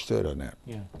misunderstood on that.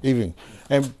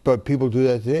 Yeah. But people do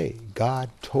that today. God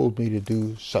told me to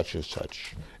do such and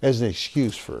such as an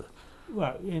excuse for.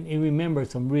 Well, and remember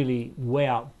some really way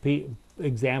out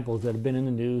examples that have been in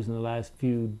the news in the last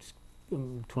few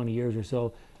 20 years or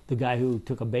so. the guy who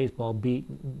took a baseball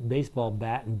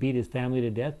bat and beat his family to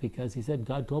death because he said,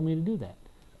 God told me to do that.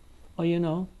 Well, you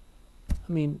know,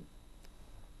 I mean,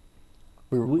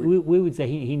 we would say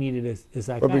he needed a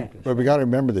psychiatrist. But we got to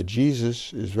remember that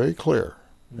Jesus is very clear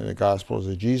in the Gospels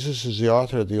that Jesus is the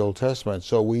author of the Old Testament.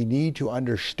 So we need to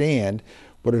understand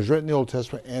what is written in the Old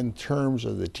Testament in terms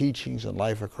of the teachings and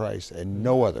life of Christ and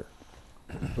no other.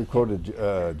 We quoted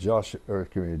Judges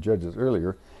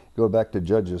earlier. Go back to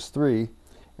Judges 3,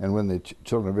 and when the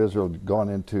children of Israel had gone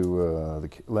into the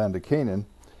land of Canaan,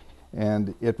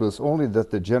 and it was only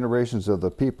that the generations of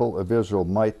the people of Israel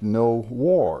might know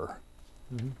war.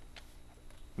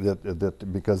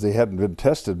 That because they hadn't been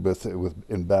tested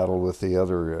in battle with the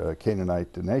other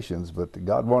Canaanite nations, but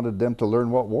God wanted them to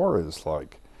learn what war is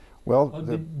like. Well,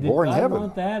 did war in God heaven.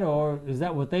 want that, or is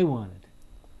that what they wanted?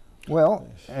 Well,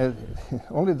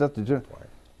 only that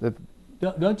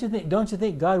Don't you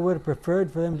think God would have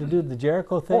preferred for them to do the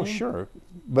Jericho thing? Oh, sure.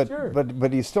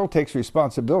 But he still takes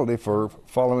responsibility for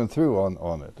following through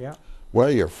on it. Yeah.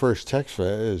 Well, your first text for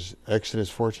it is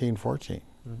Exodus 14:14.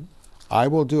 I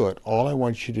will do it. All I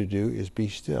want you to do is be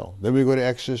still. Then we go to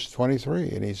Exodus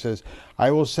 23, and he says,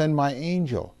 I will send my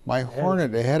angel, my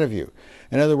hornet ahead of you.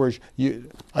 In other words, I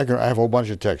have a whole bunch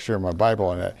of texts here in my Bible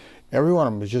on that. Every one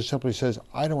of them just simply says,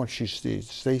 I don't want you to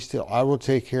stay still. I will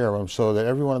take care of them, so that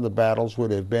every one of the battles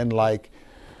would have been like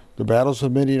the battles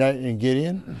of Midianite and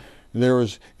Gideon. There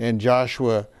was in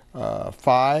Joshua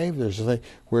 5, there's a thing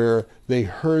where they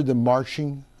heard the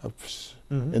marching of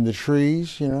in the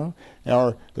trees, you know,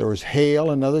 or there was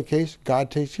hail. In another case,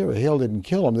 God takes care of it. Hail didn't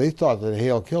kill them. They thought that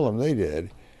hail killed them. They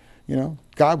did. You know,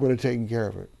 God would have taken care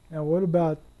of it. Now, what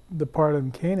about the part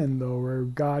of Canaan, though, where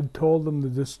God told them to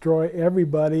destroy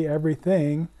everybody,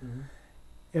 everything,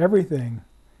 everything?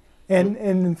 And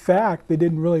in fact, they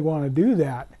didn't really want to do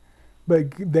that.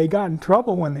 But they got in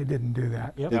trouble when they didn't do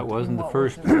that. Yep. That wasn't the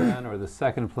first plan or the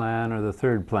second plan or the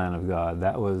third plan of God.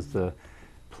 That was the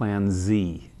plan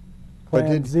Z. But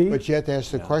you have to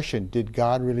ask the question, did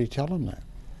God really tell them that?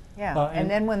 Yeah, and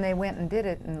then when they went and did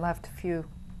it and left a few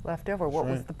left over, what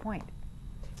was the point?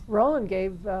 Roland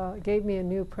gave me a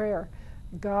new prayer.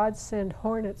 God, send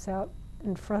hornets out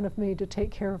in front of me to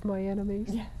take care of my enemies.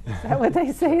 Yeah. Is that what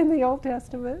they say in the Old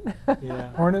Testament?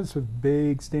 Yeah. Hornets with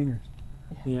big stingers.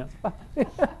 Yeah.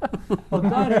 Well,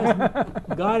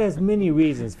 God has many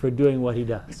reasons for doing what he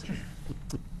does.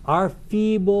 Our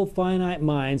feeble, finite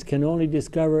minds can only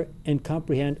discover and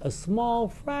comprehend a small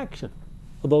fraction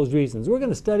of those reasons. We're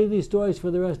going to study these stories for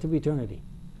the rest of eternity.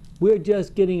 We're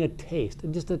just getting a taste,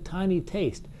 just a tiny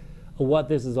taste of what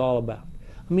this is all about.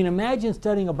 I mean, imagine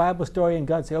studying a Bible story and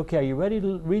God say, okay, are you ready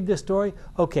to read this story?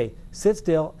 Okay, sit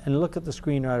still and look at the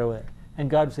screen right away. And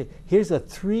God would say, here's a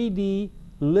 3D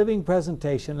living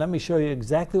presentation. Let me show you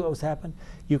exactly what was happening.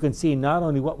 You can see not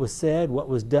only what was said, what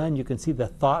was done, you can see the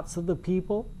thoughts of the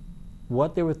people,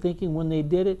 what they were thinking when they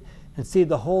did it, and see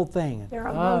the whole thing. Their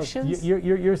emotions.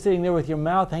 You're sitting there with your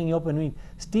mouth hanging open. I mean,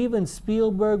 Steven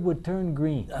Spielberg would turn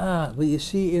green. But you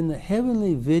see, in the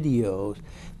heavenly videos,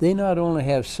 they not only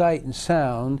have sight and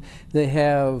sound, they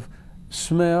have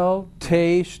smell,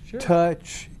 taste,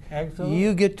 touch. Absolutely.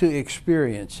 You get to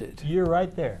experience it. You're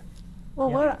right there. Well,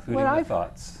 Yeah.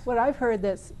 what I've heard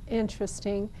that's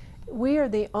interesting, we are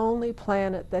the only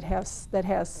planet that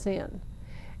has sin,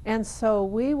 and so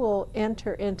we will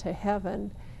enter into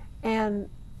heaven and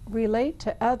relate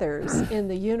to others in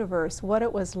the universe what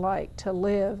it was like to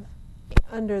live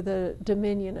under the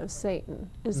dominion of Satan.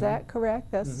 Is that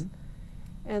correct? That's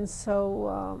and so.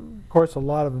 Of course, a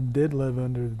lot of them did live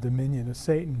under the dominion of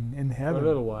Satan in heaven For a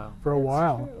little while. For a That's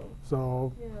while. true.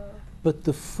 So. Yeah. But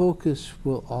the focus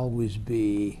will always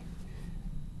be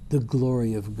the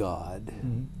glory of God.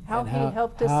 How and he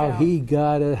helped us how out. he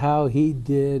got it, how he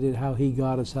did it, how he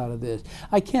got us out of this.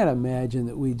 I can't imagine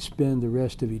that we'd spend the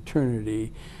rest of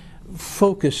eternity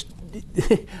focused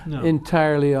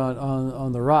entirely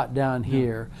on the rot down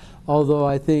here, although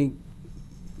I think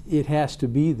it has to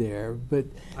be there, but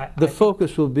the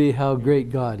focus will be how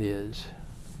great God is.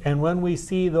 And when we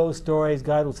see those stories,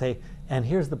 God will say, and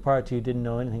here's the part you didn't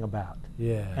know anything about.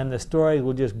 Yeah. And the stories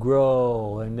will just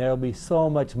grow, and there'll be so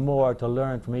much more to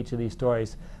learn from each of these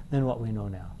stories than what we know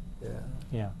now. Yeah.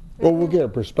 Yeah. Well, we'll get a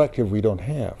perspective we don't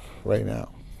have right now.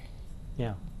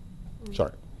 Yeah.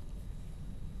 Sorry.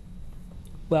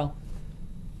 Well,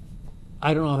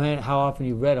 I don't know how often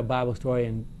you've read a Bible story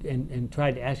and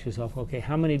tried to ask yourself, okay,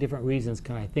 how many different reasons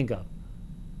can I think of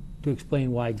to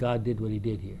explain why God did what he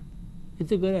did here?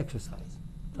 It's a good exercise.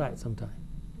 Try it sometime.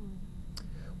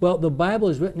 Well, the Bible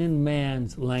is written in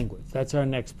man's language. That's our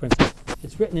next principle.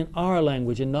 It's written in our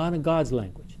language and not in God's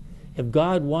language. If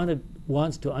God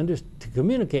wants to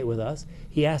communicate with us,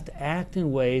 he has to act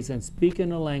in ways and speak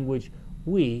in a language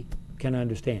we can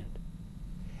understand.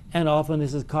 And often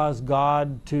this has caused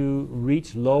God to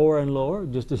reach lower and lower,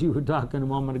 just as you were talking a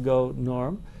moment ago,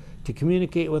 Norm, to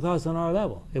communicate with us on our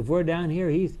level. If we're down here,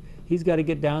 he's got to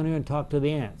get down here and talk to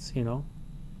the ants, you know.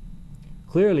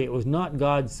 Clearly it was not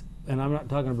God's, and I'm not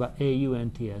talking about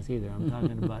A-U-N-T-S either, I'm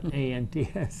talking about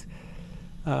A-N-T-S.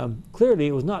 Clearly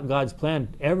it was not God's plan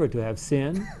ever to have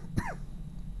sin,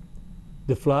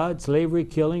 the flood, slavery,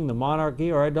 killing, the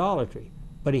monarchy, or idolatry.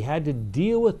 But he had to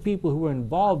deal with people who were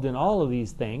involved in all of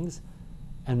these things,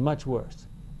 and much worse.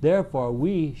 Therefore,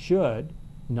 we should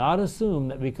not assume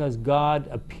that because God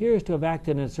appears to have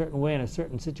acted in a certain way in a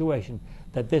certain situation,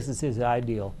 that this is his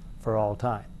ideal for all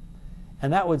time.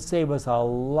 And that would save us a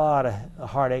lot of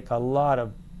heartache, a lot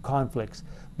of conflicts,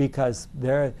 because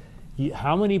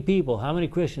how many people, how many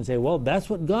Christians say, well, that's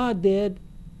what God did,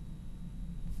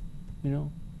 you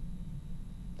know?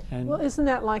 And well, isn't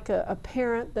that like a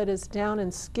parent that is down in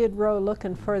Skid Row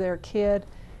looking for their kid,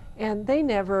 and they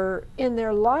never in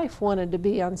their life wanted to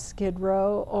be on Skid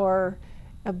Row,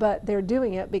 but they're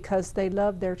doing it because they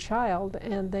love their child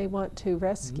and they want to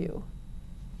rescue.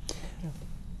 Mm-hmm.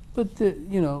 But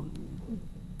you know,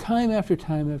 time after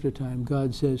time after time,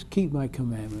 God says, "Keep my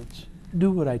commandments.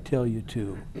 Do what I tell you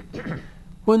to."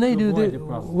 When they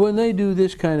do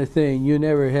this kind of thing, you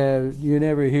never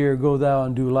hear, "Go thou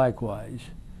and do likewise."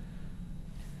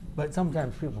 But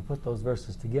sometimes people put those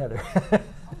verses together.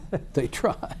 They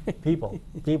try. People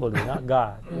do, not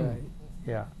God. Right.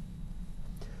 Yeah.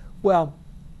 Well,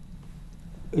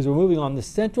 as we're moving on, the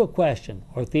central question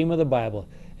or theme of the Bible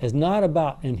is not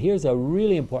about, and here's a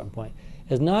really important point,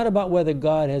 is not about whether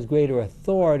God has greater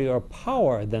authority or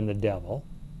power than the devil.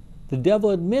 The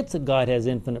devil admits that God has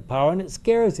infinite power, and it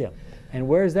scares him. And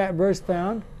where's that verse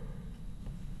found?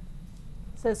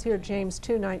 It says here, James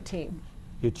 2:19.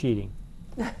 You're cheating.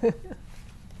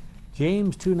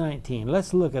 James 2:19.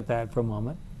 Let's look at that for a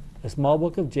moment. The small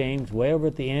book of James, way over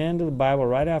at the end of the Bible,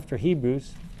 right after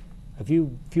Hebrews, a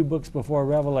few books before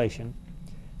Revelation.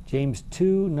 James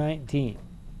 2:19.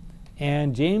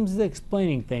 And James is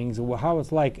explaining things, how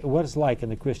it's like, what it's like in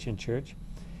the Christian church.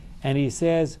 And he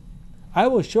says, I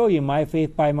will show you my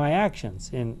faith by my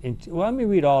actions. Well, let me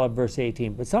read all of verse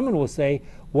 18. But someone will say,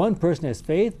 one person has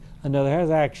faith, another has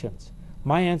actions.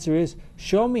 My answer is,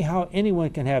 show me how anyone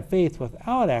can have faith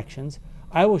without actions.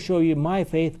 I will show you my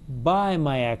faith by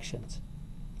my actions.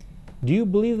 Do you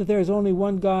believe that there is only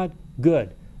one God?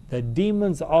 Good. The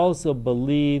demons also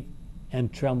believe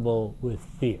and tremble with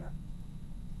fear.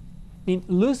 I mean,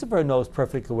 Lucifer knows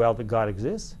perfectly well that God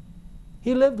exists.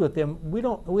 He lived with him.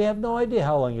 We have no idea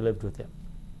how long he lived with him.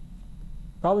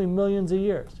 Probably millions of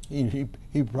years.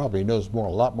 He probably knows a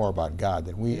lot more about God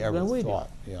than we ever thought.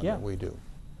 Yeah, than we do.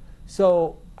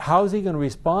 So how's he going to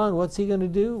respond? What's he going to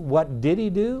do? What did he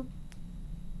do?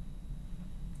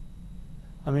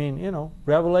 I mean, you know,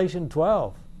 Revelation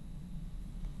 12.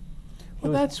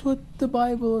 Well, that's what the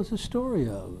Bible is a story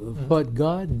of what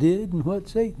God did and what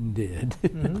Satan did.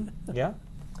 Yeah.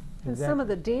 And some of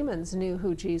the demons knew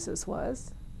who Jesus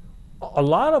was. A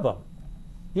lot of them.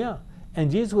 Yeah.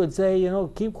 And Jesus would say, you know,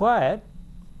 keep quiet.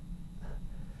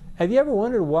 Have you ever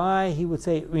wondered why he would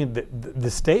say, I mean, the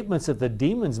statements that the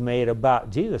demons made about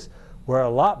Jesus were a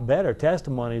lot better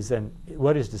testimonies than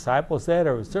what his disciples said,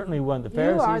 or certainly one the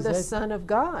Pharisees said. You are the Son of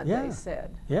God, they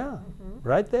said. Yeah,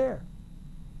 right there.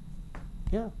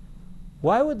 Yeah.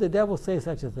 Why would the devil say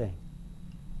such a thing?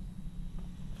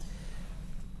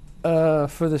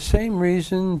 For the same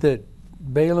reason that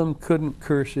Balaam couldn't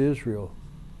curse Israel.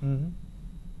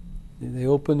 They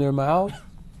opened their mouth,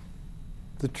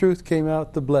 the truth came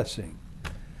out, the blessing.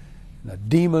 And a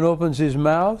demon opens his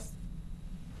mouth,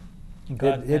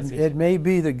 it may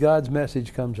be that God's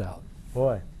message comes out.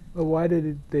 Boy. But why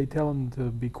did they tell him to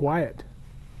be quiet?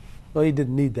 Well, he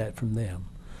didn't need that from them.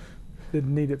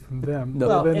 Didn't need it from them. No.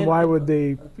 Well, then why would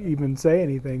they even say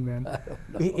anything then?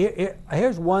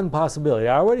 Here's one possibility.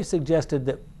 I already suggested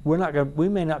that we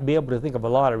may not be able to think of a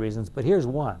lot of reasons, but here's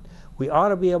one. We ought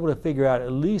to be able to figure out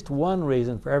at least one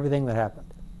reason for everything that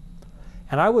happened.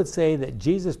 And I would say that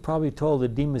Jesus probably told the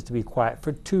demons to be quiet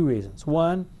for two reasons.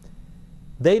 One,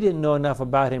 they didn't know enough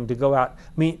about him to go out.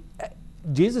 I mean,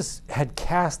 Jesus had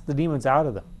cast the demons out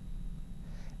of them.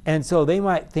 And so they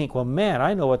might think, well, man,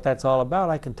 I know what that's all about.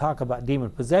 I can talk about demon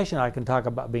possession. I can talk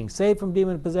about being saved from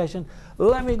demon possession.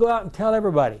 Let me go out and tell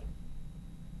everybody.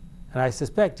 And I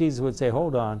suspect Jesus would say,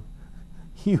 hold on.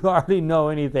 You hardly know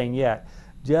anything yet.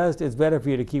 Just, it's better for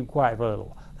you to keep quiet for a little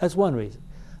while. That's one reason.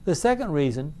 The second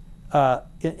reason,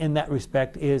 in that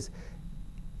respect, is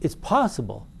it's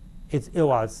possible. It's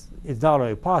not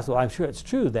only possible, I'm sure it's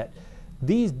true that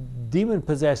these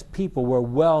demon-possessed people were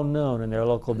well known in their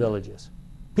local villages.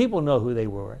 People know who they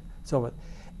were. So,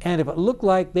 and if it looked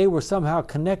like they were somehow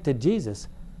connected to Jesus,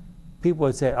 people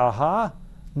would say, aha,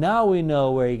 now we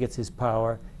know where he gets his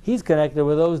power. He's connected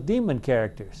with those demon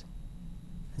characters.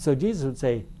 And so Jesus would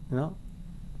say,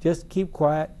 just keep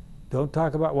quiet. Don't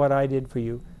talk about what I did for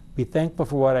you. Be thankful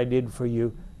for what I did for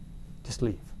you. Just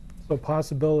leave. So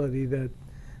possibility that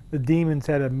the demons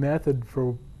had a method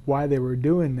for why they were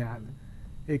doing that.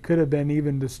 It could have been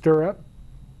even to stir up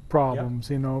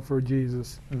problems, for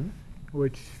Jesus,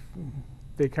 which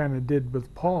they kind of did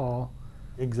with Paul.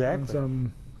 Exactly. In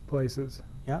some places.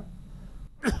 Yeah.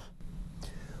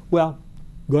 Well,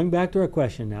 going back to our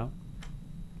question now.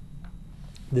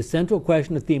 The central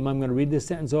question or theme, I'm going to read this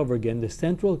sentence over again. The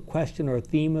central question or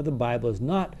theme of the Bible is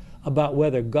not about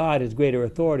whether God has greater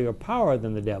authority or power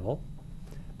than the devil.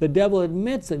 The devil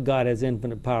admits that God has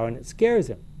infinite power and it scares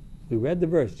him. We read the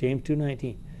verse, James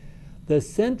 2:19. The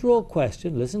central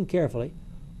question, listen carefully,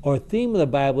 or theme of the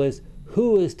Bible is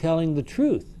who is telling the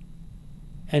truth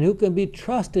and who can be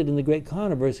trusted in the great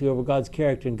controversy over God's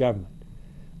character and government.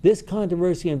 This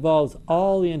controversy involves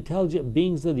all the intelligent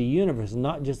beings of the universe,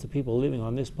 not just the people living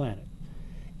on this planet.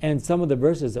 And some of the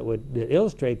verses that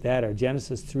illustrate that are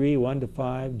Genesis 3,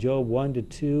 1-5, Job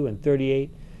 1-2 and 38,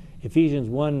 Ephesians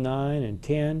 1, 9 and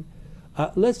 10.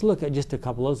 Let's look at just a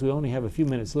couple of those. We only have a few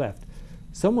minutes left.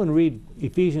 Someone read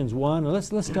Ephesians 1, and let's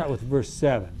start with verse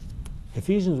 7.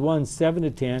 Ephesians 1,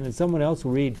 7-10, and someone else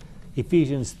will read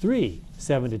Ephesians 3,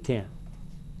 7-10. Can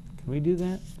we do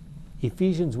that?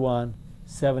 Ephesians 1,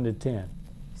 7-10.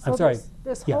 So I'm sorry.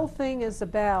 This whole thing is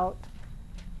about,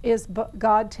 is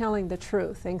God telling the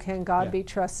truth, and can God be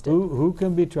trusted? Who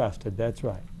can be trusted? That's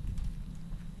right.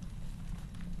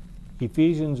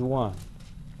 Ephesians 1,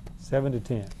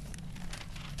 7-10.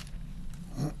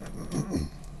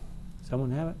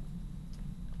 Someone have it?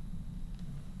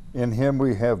 In him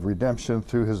we have redemption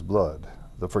through his blood,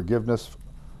 the forgiveness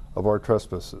of our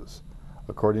trespasses,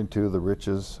 according to the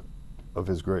riches of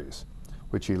his grace,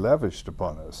 which he lavished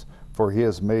upon us. For he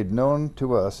has made known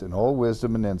to us in all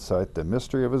wisdom and insight the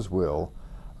mystery of his will,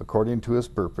 according to his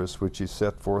purpose, which he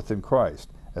set forth in Christ,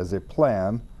 as a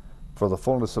plan for the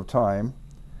fullness of time,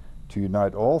 to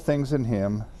unite all things in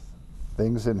him,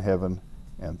 things in heaven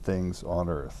and things on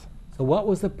earth. So what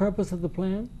was the purpose of the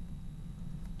plan?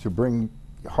 To bring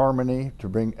harmony, to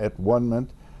bring at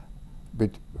one-ment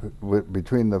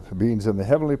between the beings in the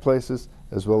heavenly places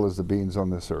as well as the beings on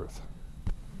this earth.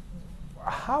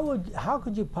 How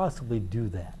could you possibly do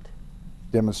that?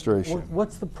 Demonstration.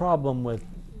 What's the problem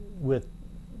with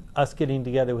us getting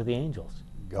together with the angels?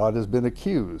 God has been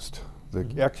accused.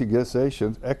 The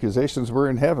accusations were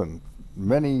in heaven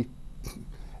many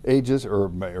ages,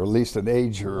 or at least an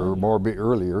age or more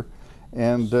earlier,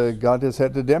 and God has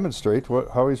had to demonstrate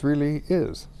how he really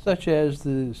is. Such as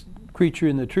the creature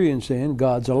in the tree and saying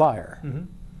God's a liar. Mm-hmm.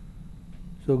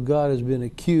 So God has been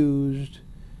accused,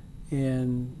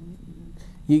 and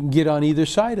you can get on either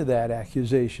side of that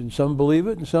accusation. Some believe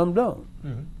it and some don't.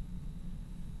 Mm-hmm.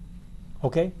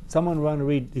 Okay, someone want to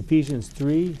read Ephesians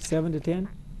 3, 7-10?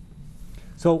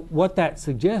 So what that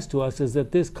suggests to us is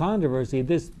that this controversy,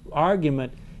 this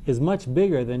argument, is much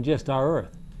bigger than just our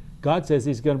earth. God says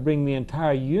he's going to bring the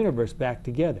entire universe back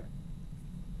together.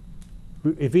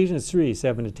 Ephesians 3,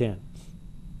 7-10.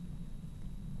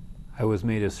 I was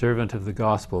made a servant of the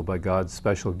gospel by God's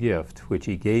special gift, which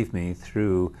he gave me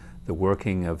through the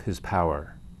working of his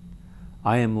power.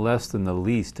 I am less than the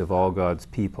least of all God's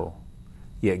people,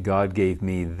 yet God gave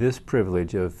me this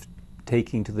privilege of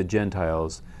taking to the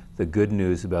Gentiles the good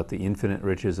news about the infinite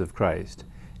riches of Christ,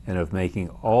 and of making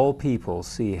all people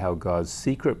see how God's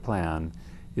secret plan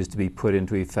is to be put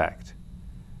into effect.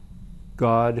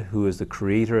 God, who is the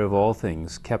creator of all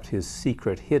things, kept his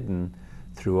secret hidden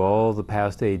through all the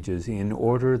past ages in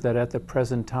order that at the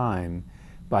present time,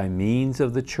 by means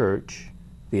of the church,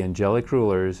 the angelic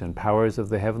rulers and powers of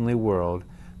the heavenly world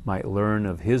might learn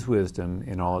of his wisdom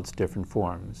in all its different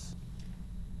forms.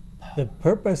 The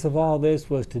purpose of all this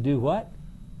was to do what?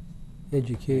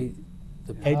 Educate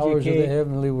the powers of the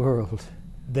heavenly world.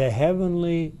 The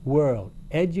heavenly world.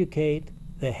 Educate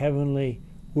the heavenly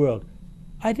world.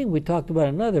 I think we talked about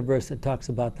another verse that talks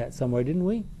about that somewhere, didn't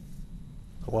we?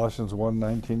 Colossians 1,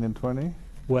 19 and 20.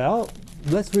 Well,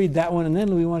 let's read that one, and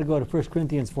then we want to go to 1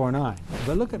 Corinthians 4, 9.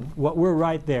 But look at what we're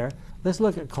right there. Let's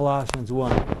look at Colossians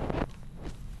 1,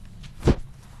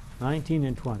 19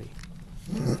 and 20.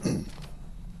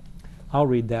 I'll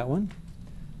read that one.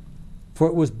 For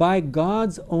it was by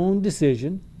God's own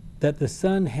decision that the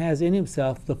Son has in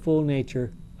himself the full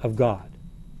nature of God.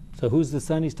 So who's the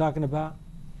Son he's talking about?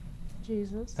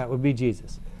 Jesus. That would be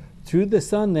Jesus. Through the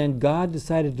Son, then, God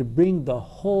decided to bring the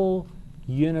whole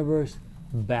universe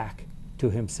back to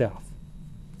himself.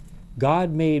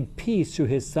 God made peace through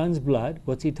his Son's blood.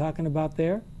 What's he talking about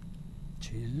there?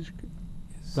 Jesus.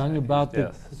 Talking about the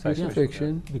death,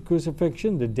 Crucifixion. the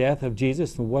crucifixion, the death of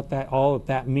Jesus, and what that all of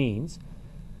that means.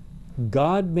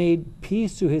 God made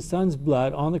peace through his Son's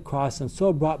blood on the cross, and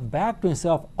so brought back to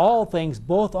himself all things,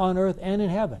 both on earth and in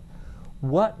heaven.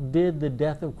 What did the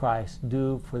death of Christ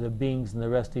do for the beings in the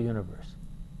rest of the universe?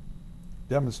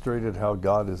 Demonstrated how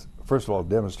God is, first of all,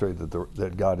 demonstrated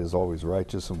that God is always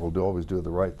righteous and will always do the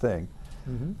right thing.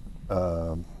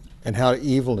 And how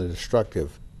evil and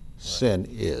destructive sin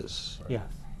is. Yes.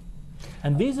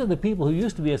 And these are the people who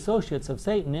used to be associates of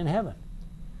Satan in heaven.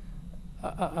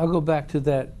 I'll go back to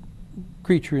that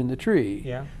creature in the tree.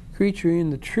 Yeah. Creature in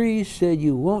the tree said,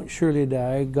 "You won't surely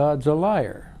die. God's a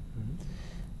liar."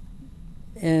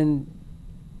 And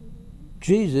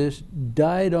Jesus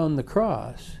died on the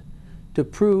cross to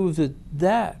prove that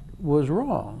that was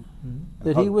wrong,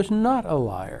 that he was not a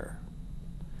liar.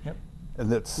 And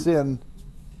that sin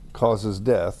causes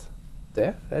death.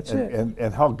 That's it.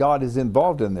 And how God is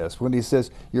involved in this. When he says,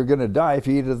 you're going to die if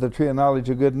you eat of the tree of knowledge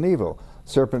of good and evil.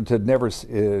 Serpent had never,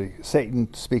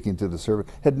 Satan, speaking to the serpent,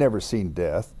 had never seen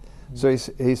death. So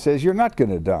he says, you're not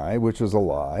going to die, which was a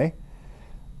lie.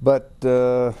 But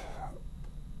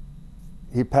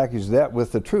he packaged that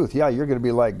with the truth. Yeah, you're going to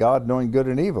be like God, knowing good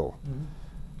and evil.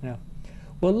 Yeah.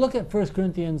 Well, look at 1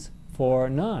 Corinthians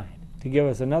 4:9 to give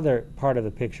us another part of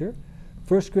the picture.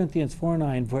 1 Corinthians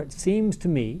 4:9, for it seems to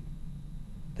me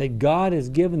that God has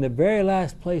given the very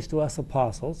last place to us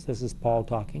apostles, this is Paul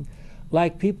talking,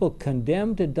 like people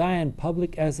condemned to die in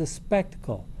public as a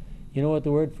spectacle. You know what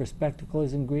the word for spectacle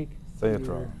is in Greek?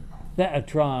 Theatron.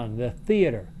 Theatron, the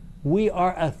theater. We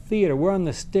are a theater. We're on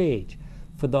the stage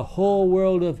for the whole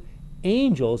world of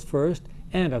angels first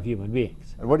and of human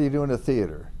beings. And what do you do in a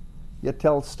theater? You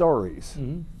tell stories.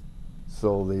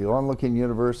 So the onlooking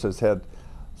universe has had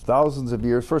thousands of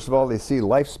years. First of all, they see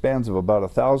lifespans of about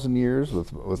 1,000 years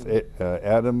with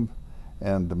Adam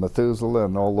and Methuselah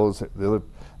and all those.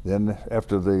 Then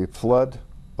after the flood,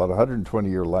 about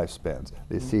 120-year lifespans.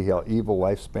 They see how evil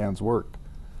lifespans work.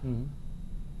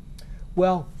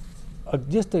 Well,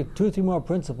 just 2 or 3 more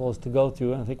principles to go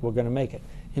through, and I think we're going to make it.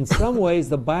 In some ways,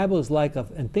 the Bible is like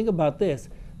and think about this,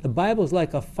 the Bible is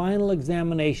like a final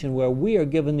examination where we are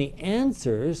given the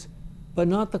answers, but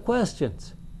not the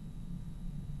questions.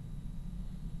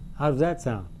 How does that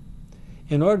sound?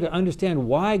 In order to understand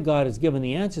why God has given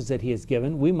the answers that he has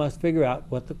given, we must figure out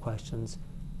what the questions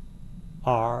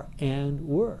are and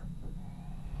were.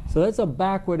 So that's a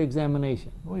backward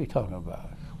examination. What are you talking about?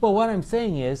 Well, what I'm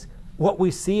saying is, what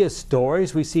we see is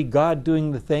stories. We see God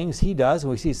doing the things he does, and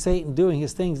we see Satan doing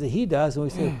his things that he does, and we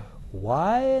say,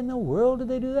 why in the world did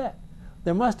they do that?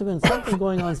 There must have been something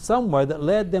going on somewhere that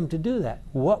led them to do that.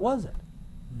 What was it?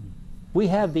 We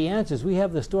have the answers, we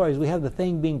have the stories, we have the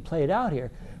thing being played out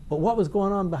here, but what was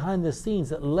going on behind the scenes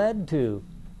that led to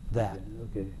that?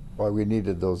 Okay. Why we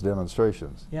needed those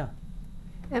demonstrations. Yeah.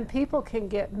 And people can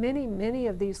get many, many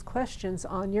of these questions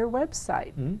on your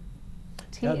website,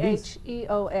 theox.org.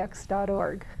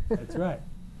 That's right.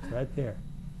 It's right there.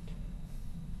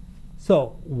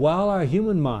 So, while our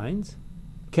human minds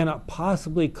cannot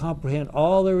possibly comprehend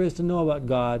all there is to know about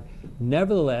God,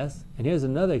 nevertheless, and here's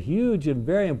another huge and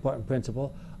very important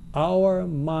principle, our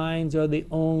minds are the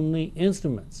only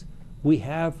instruments we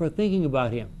have for thinking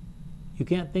about him. You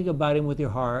can't think about him with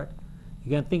your heart.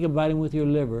 You can't think about him with your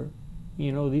liver.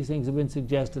 You know, these things have been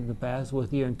suggested in the past,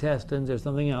 with your intestines or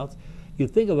something else. You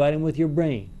think about him with your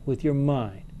brain, with your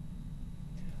mind.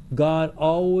 God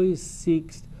always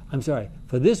seeks,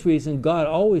 for this reason, God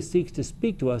always seeks to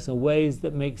speak to us in ways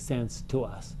that make sense to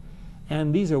us.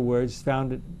 And these are words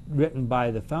written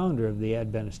by the founder of the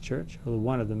Adventist Church, or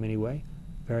one of them anyway,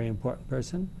 very important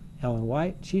person, Ellen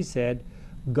White. She said,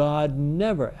 God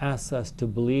never asks us to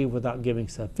believe without giving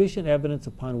sufficient evidence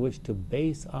upon which to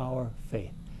base our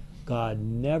faith. God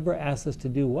never asks us to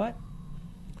do what?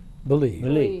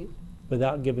 Believe.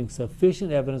 Without giving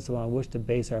sufficient evidence upon which to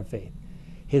base our faith.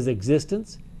 His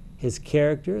existence, his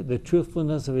character, the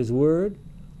truthfulness of his word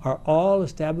are all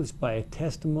established by a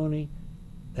testimony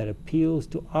that appeals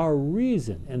to our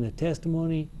reason. And this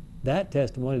testimony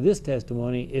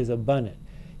is abundant.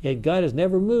 Yet God has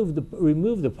never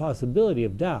removed the possibility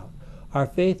of doubt. Our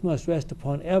faith must rest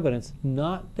upon evidence,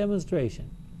 not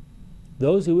demonstration.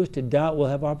 Those who wish to doubt will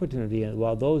have opportunity, and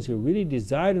while those who really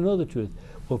desire to know the truth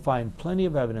will find plenty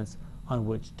of evidence on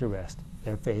which to rest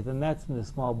their faith. And that's in the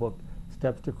small book,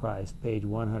 Steps to Christ, page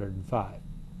 105.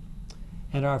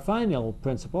 And our final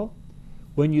principle,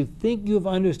 When you think you've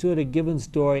understood a given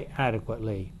story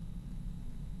adequately,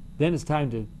 then it's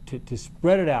time to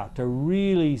spread it out, to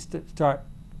really start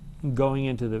going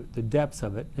into the depths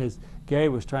of it. As Gary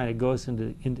was trying to go us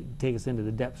take us into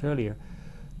the depths earlier,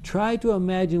 try to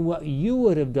imagine what you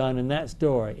would have done in that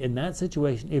story, in that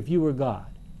situation, if you were God.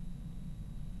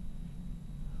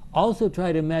 Also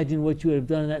try to imagine what you would have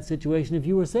done in that situation if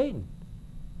you were Satan.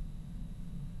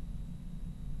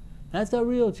 That's a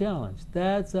real challenge.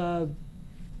 That's a,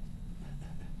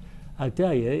 I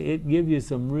tell you, it gives you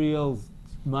some real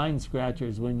mind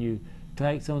scratchers when you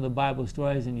take some of the Bible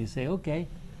stories and you say, okay,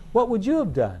 what would you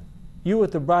have done? You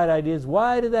with the bright ideas,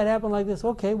 why did that happen like this?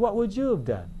 Okay, what would you have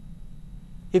done?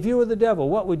 If you were the devil,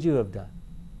 what would you have done?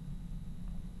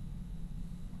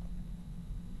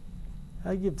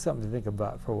 I'll give something to think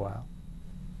about for a while.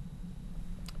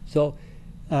 So,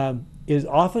 it is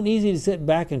often easy to sit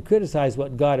back and criticize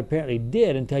what God apparently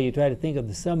did until you try to think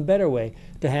of some better way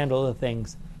to handle the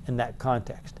things in that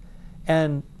context.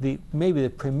 And maybe the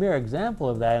premier example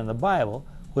of that in the Bible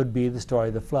would be the story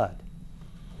of the flood.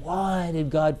 Why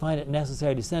did God find it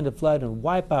necessary to send a flood and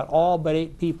wipe out all but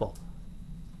 8 people?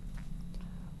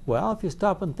 Well, if you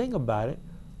stop and think about it,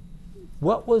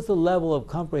 what was the level of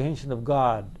comprehension of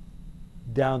God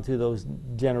down through those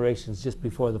generations just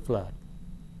before the flood?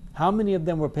 How many of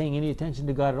them were paying any attention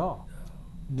to God at all?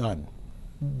 None.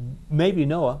 Maybe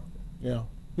Noah. Yeah.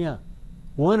 Yeah.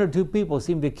 1 or 2 people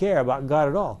seemed to care about God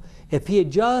at all. If he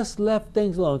had just left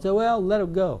things alone and said, well, let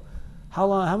it go,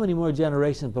 how many more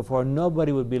generations before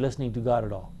nobody would be listening to God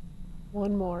at all?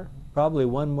 1 more. Probably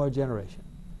 1 more generation.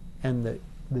 And the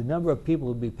number of people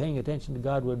who would be paying attention to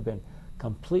God would have been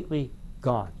completely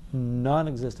gone,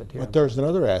 non-existent here. But there's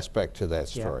another aspect to that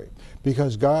story. Yeah.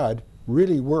 Because God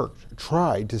really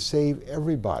tried to save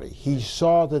everybody. He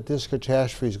saw that this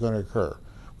catastrophe is going to occur.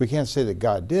 We can't say that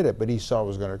God did it, but he saw it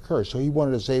was going to occur. So he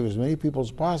wanted to save as many people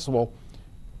as possible.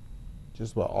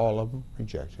 Just about all of them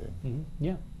rejected him. Mm-hmm.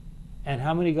 Yeah. And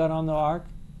how many got on the ark?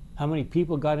 How many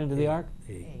people got into the ark?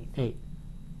 8.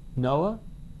 Noah,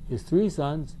 his 3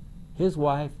 sons, his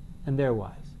wife, and their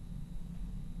wives.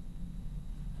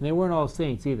 And they weren't all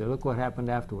saints either. Look what happened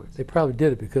afterwards. They probably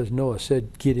did it because Noah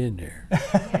said, get in there.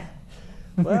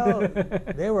 Well,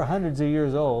 they were hundreds of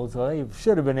years old, so they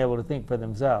should have been able to think for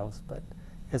themselves, but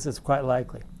it's quite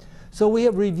likely. So we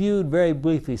have reviewed very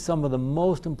briefly some of the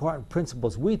most important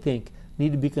principles we think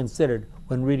need to be considered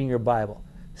when reading your Bible.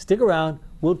 Stick around.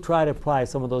 We'll try to apply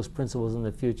some of those principles in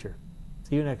the future.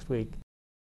 See you next week.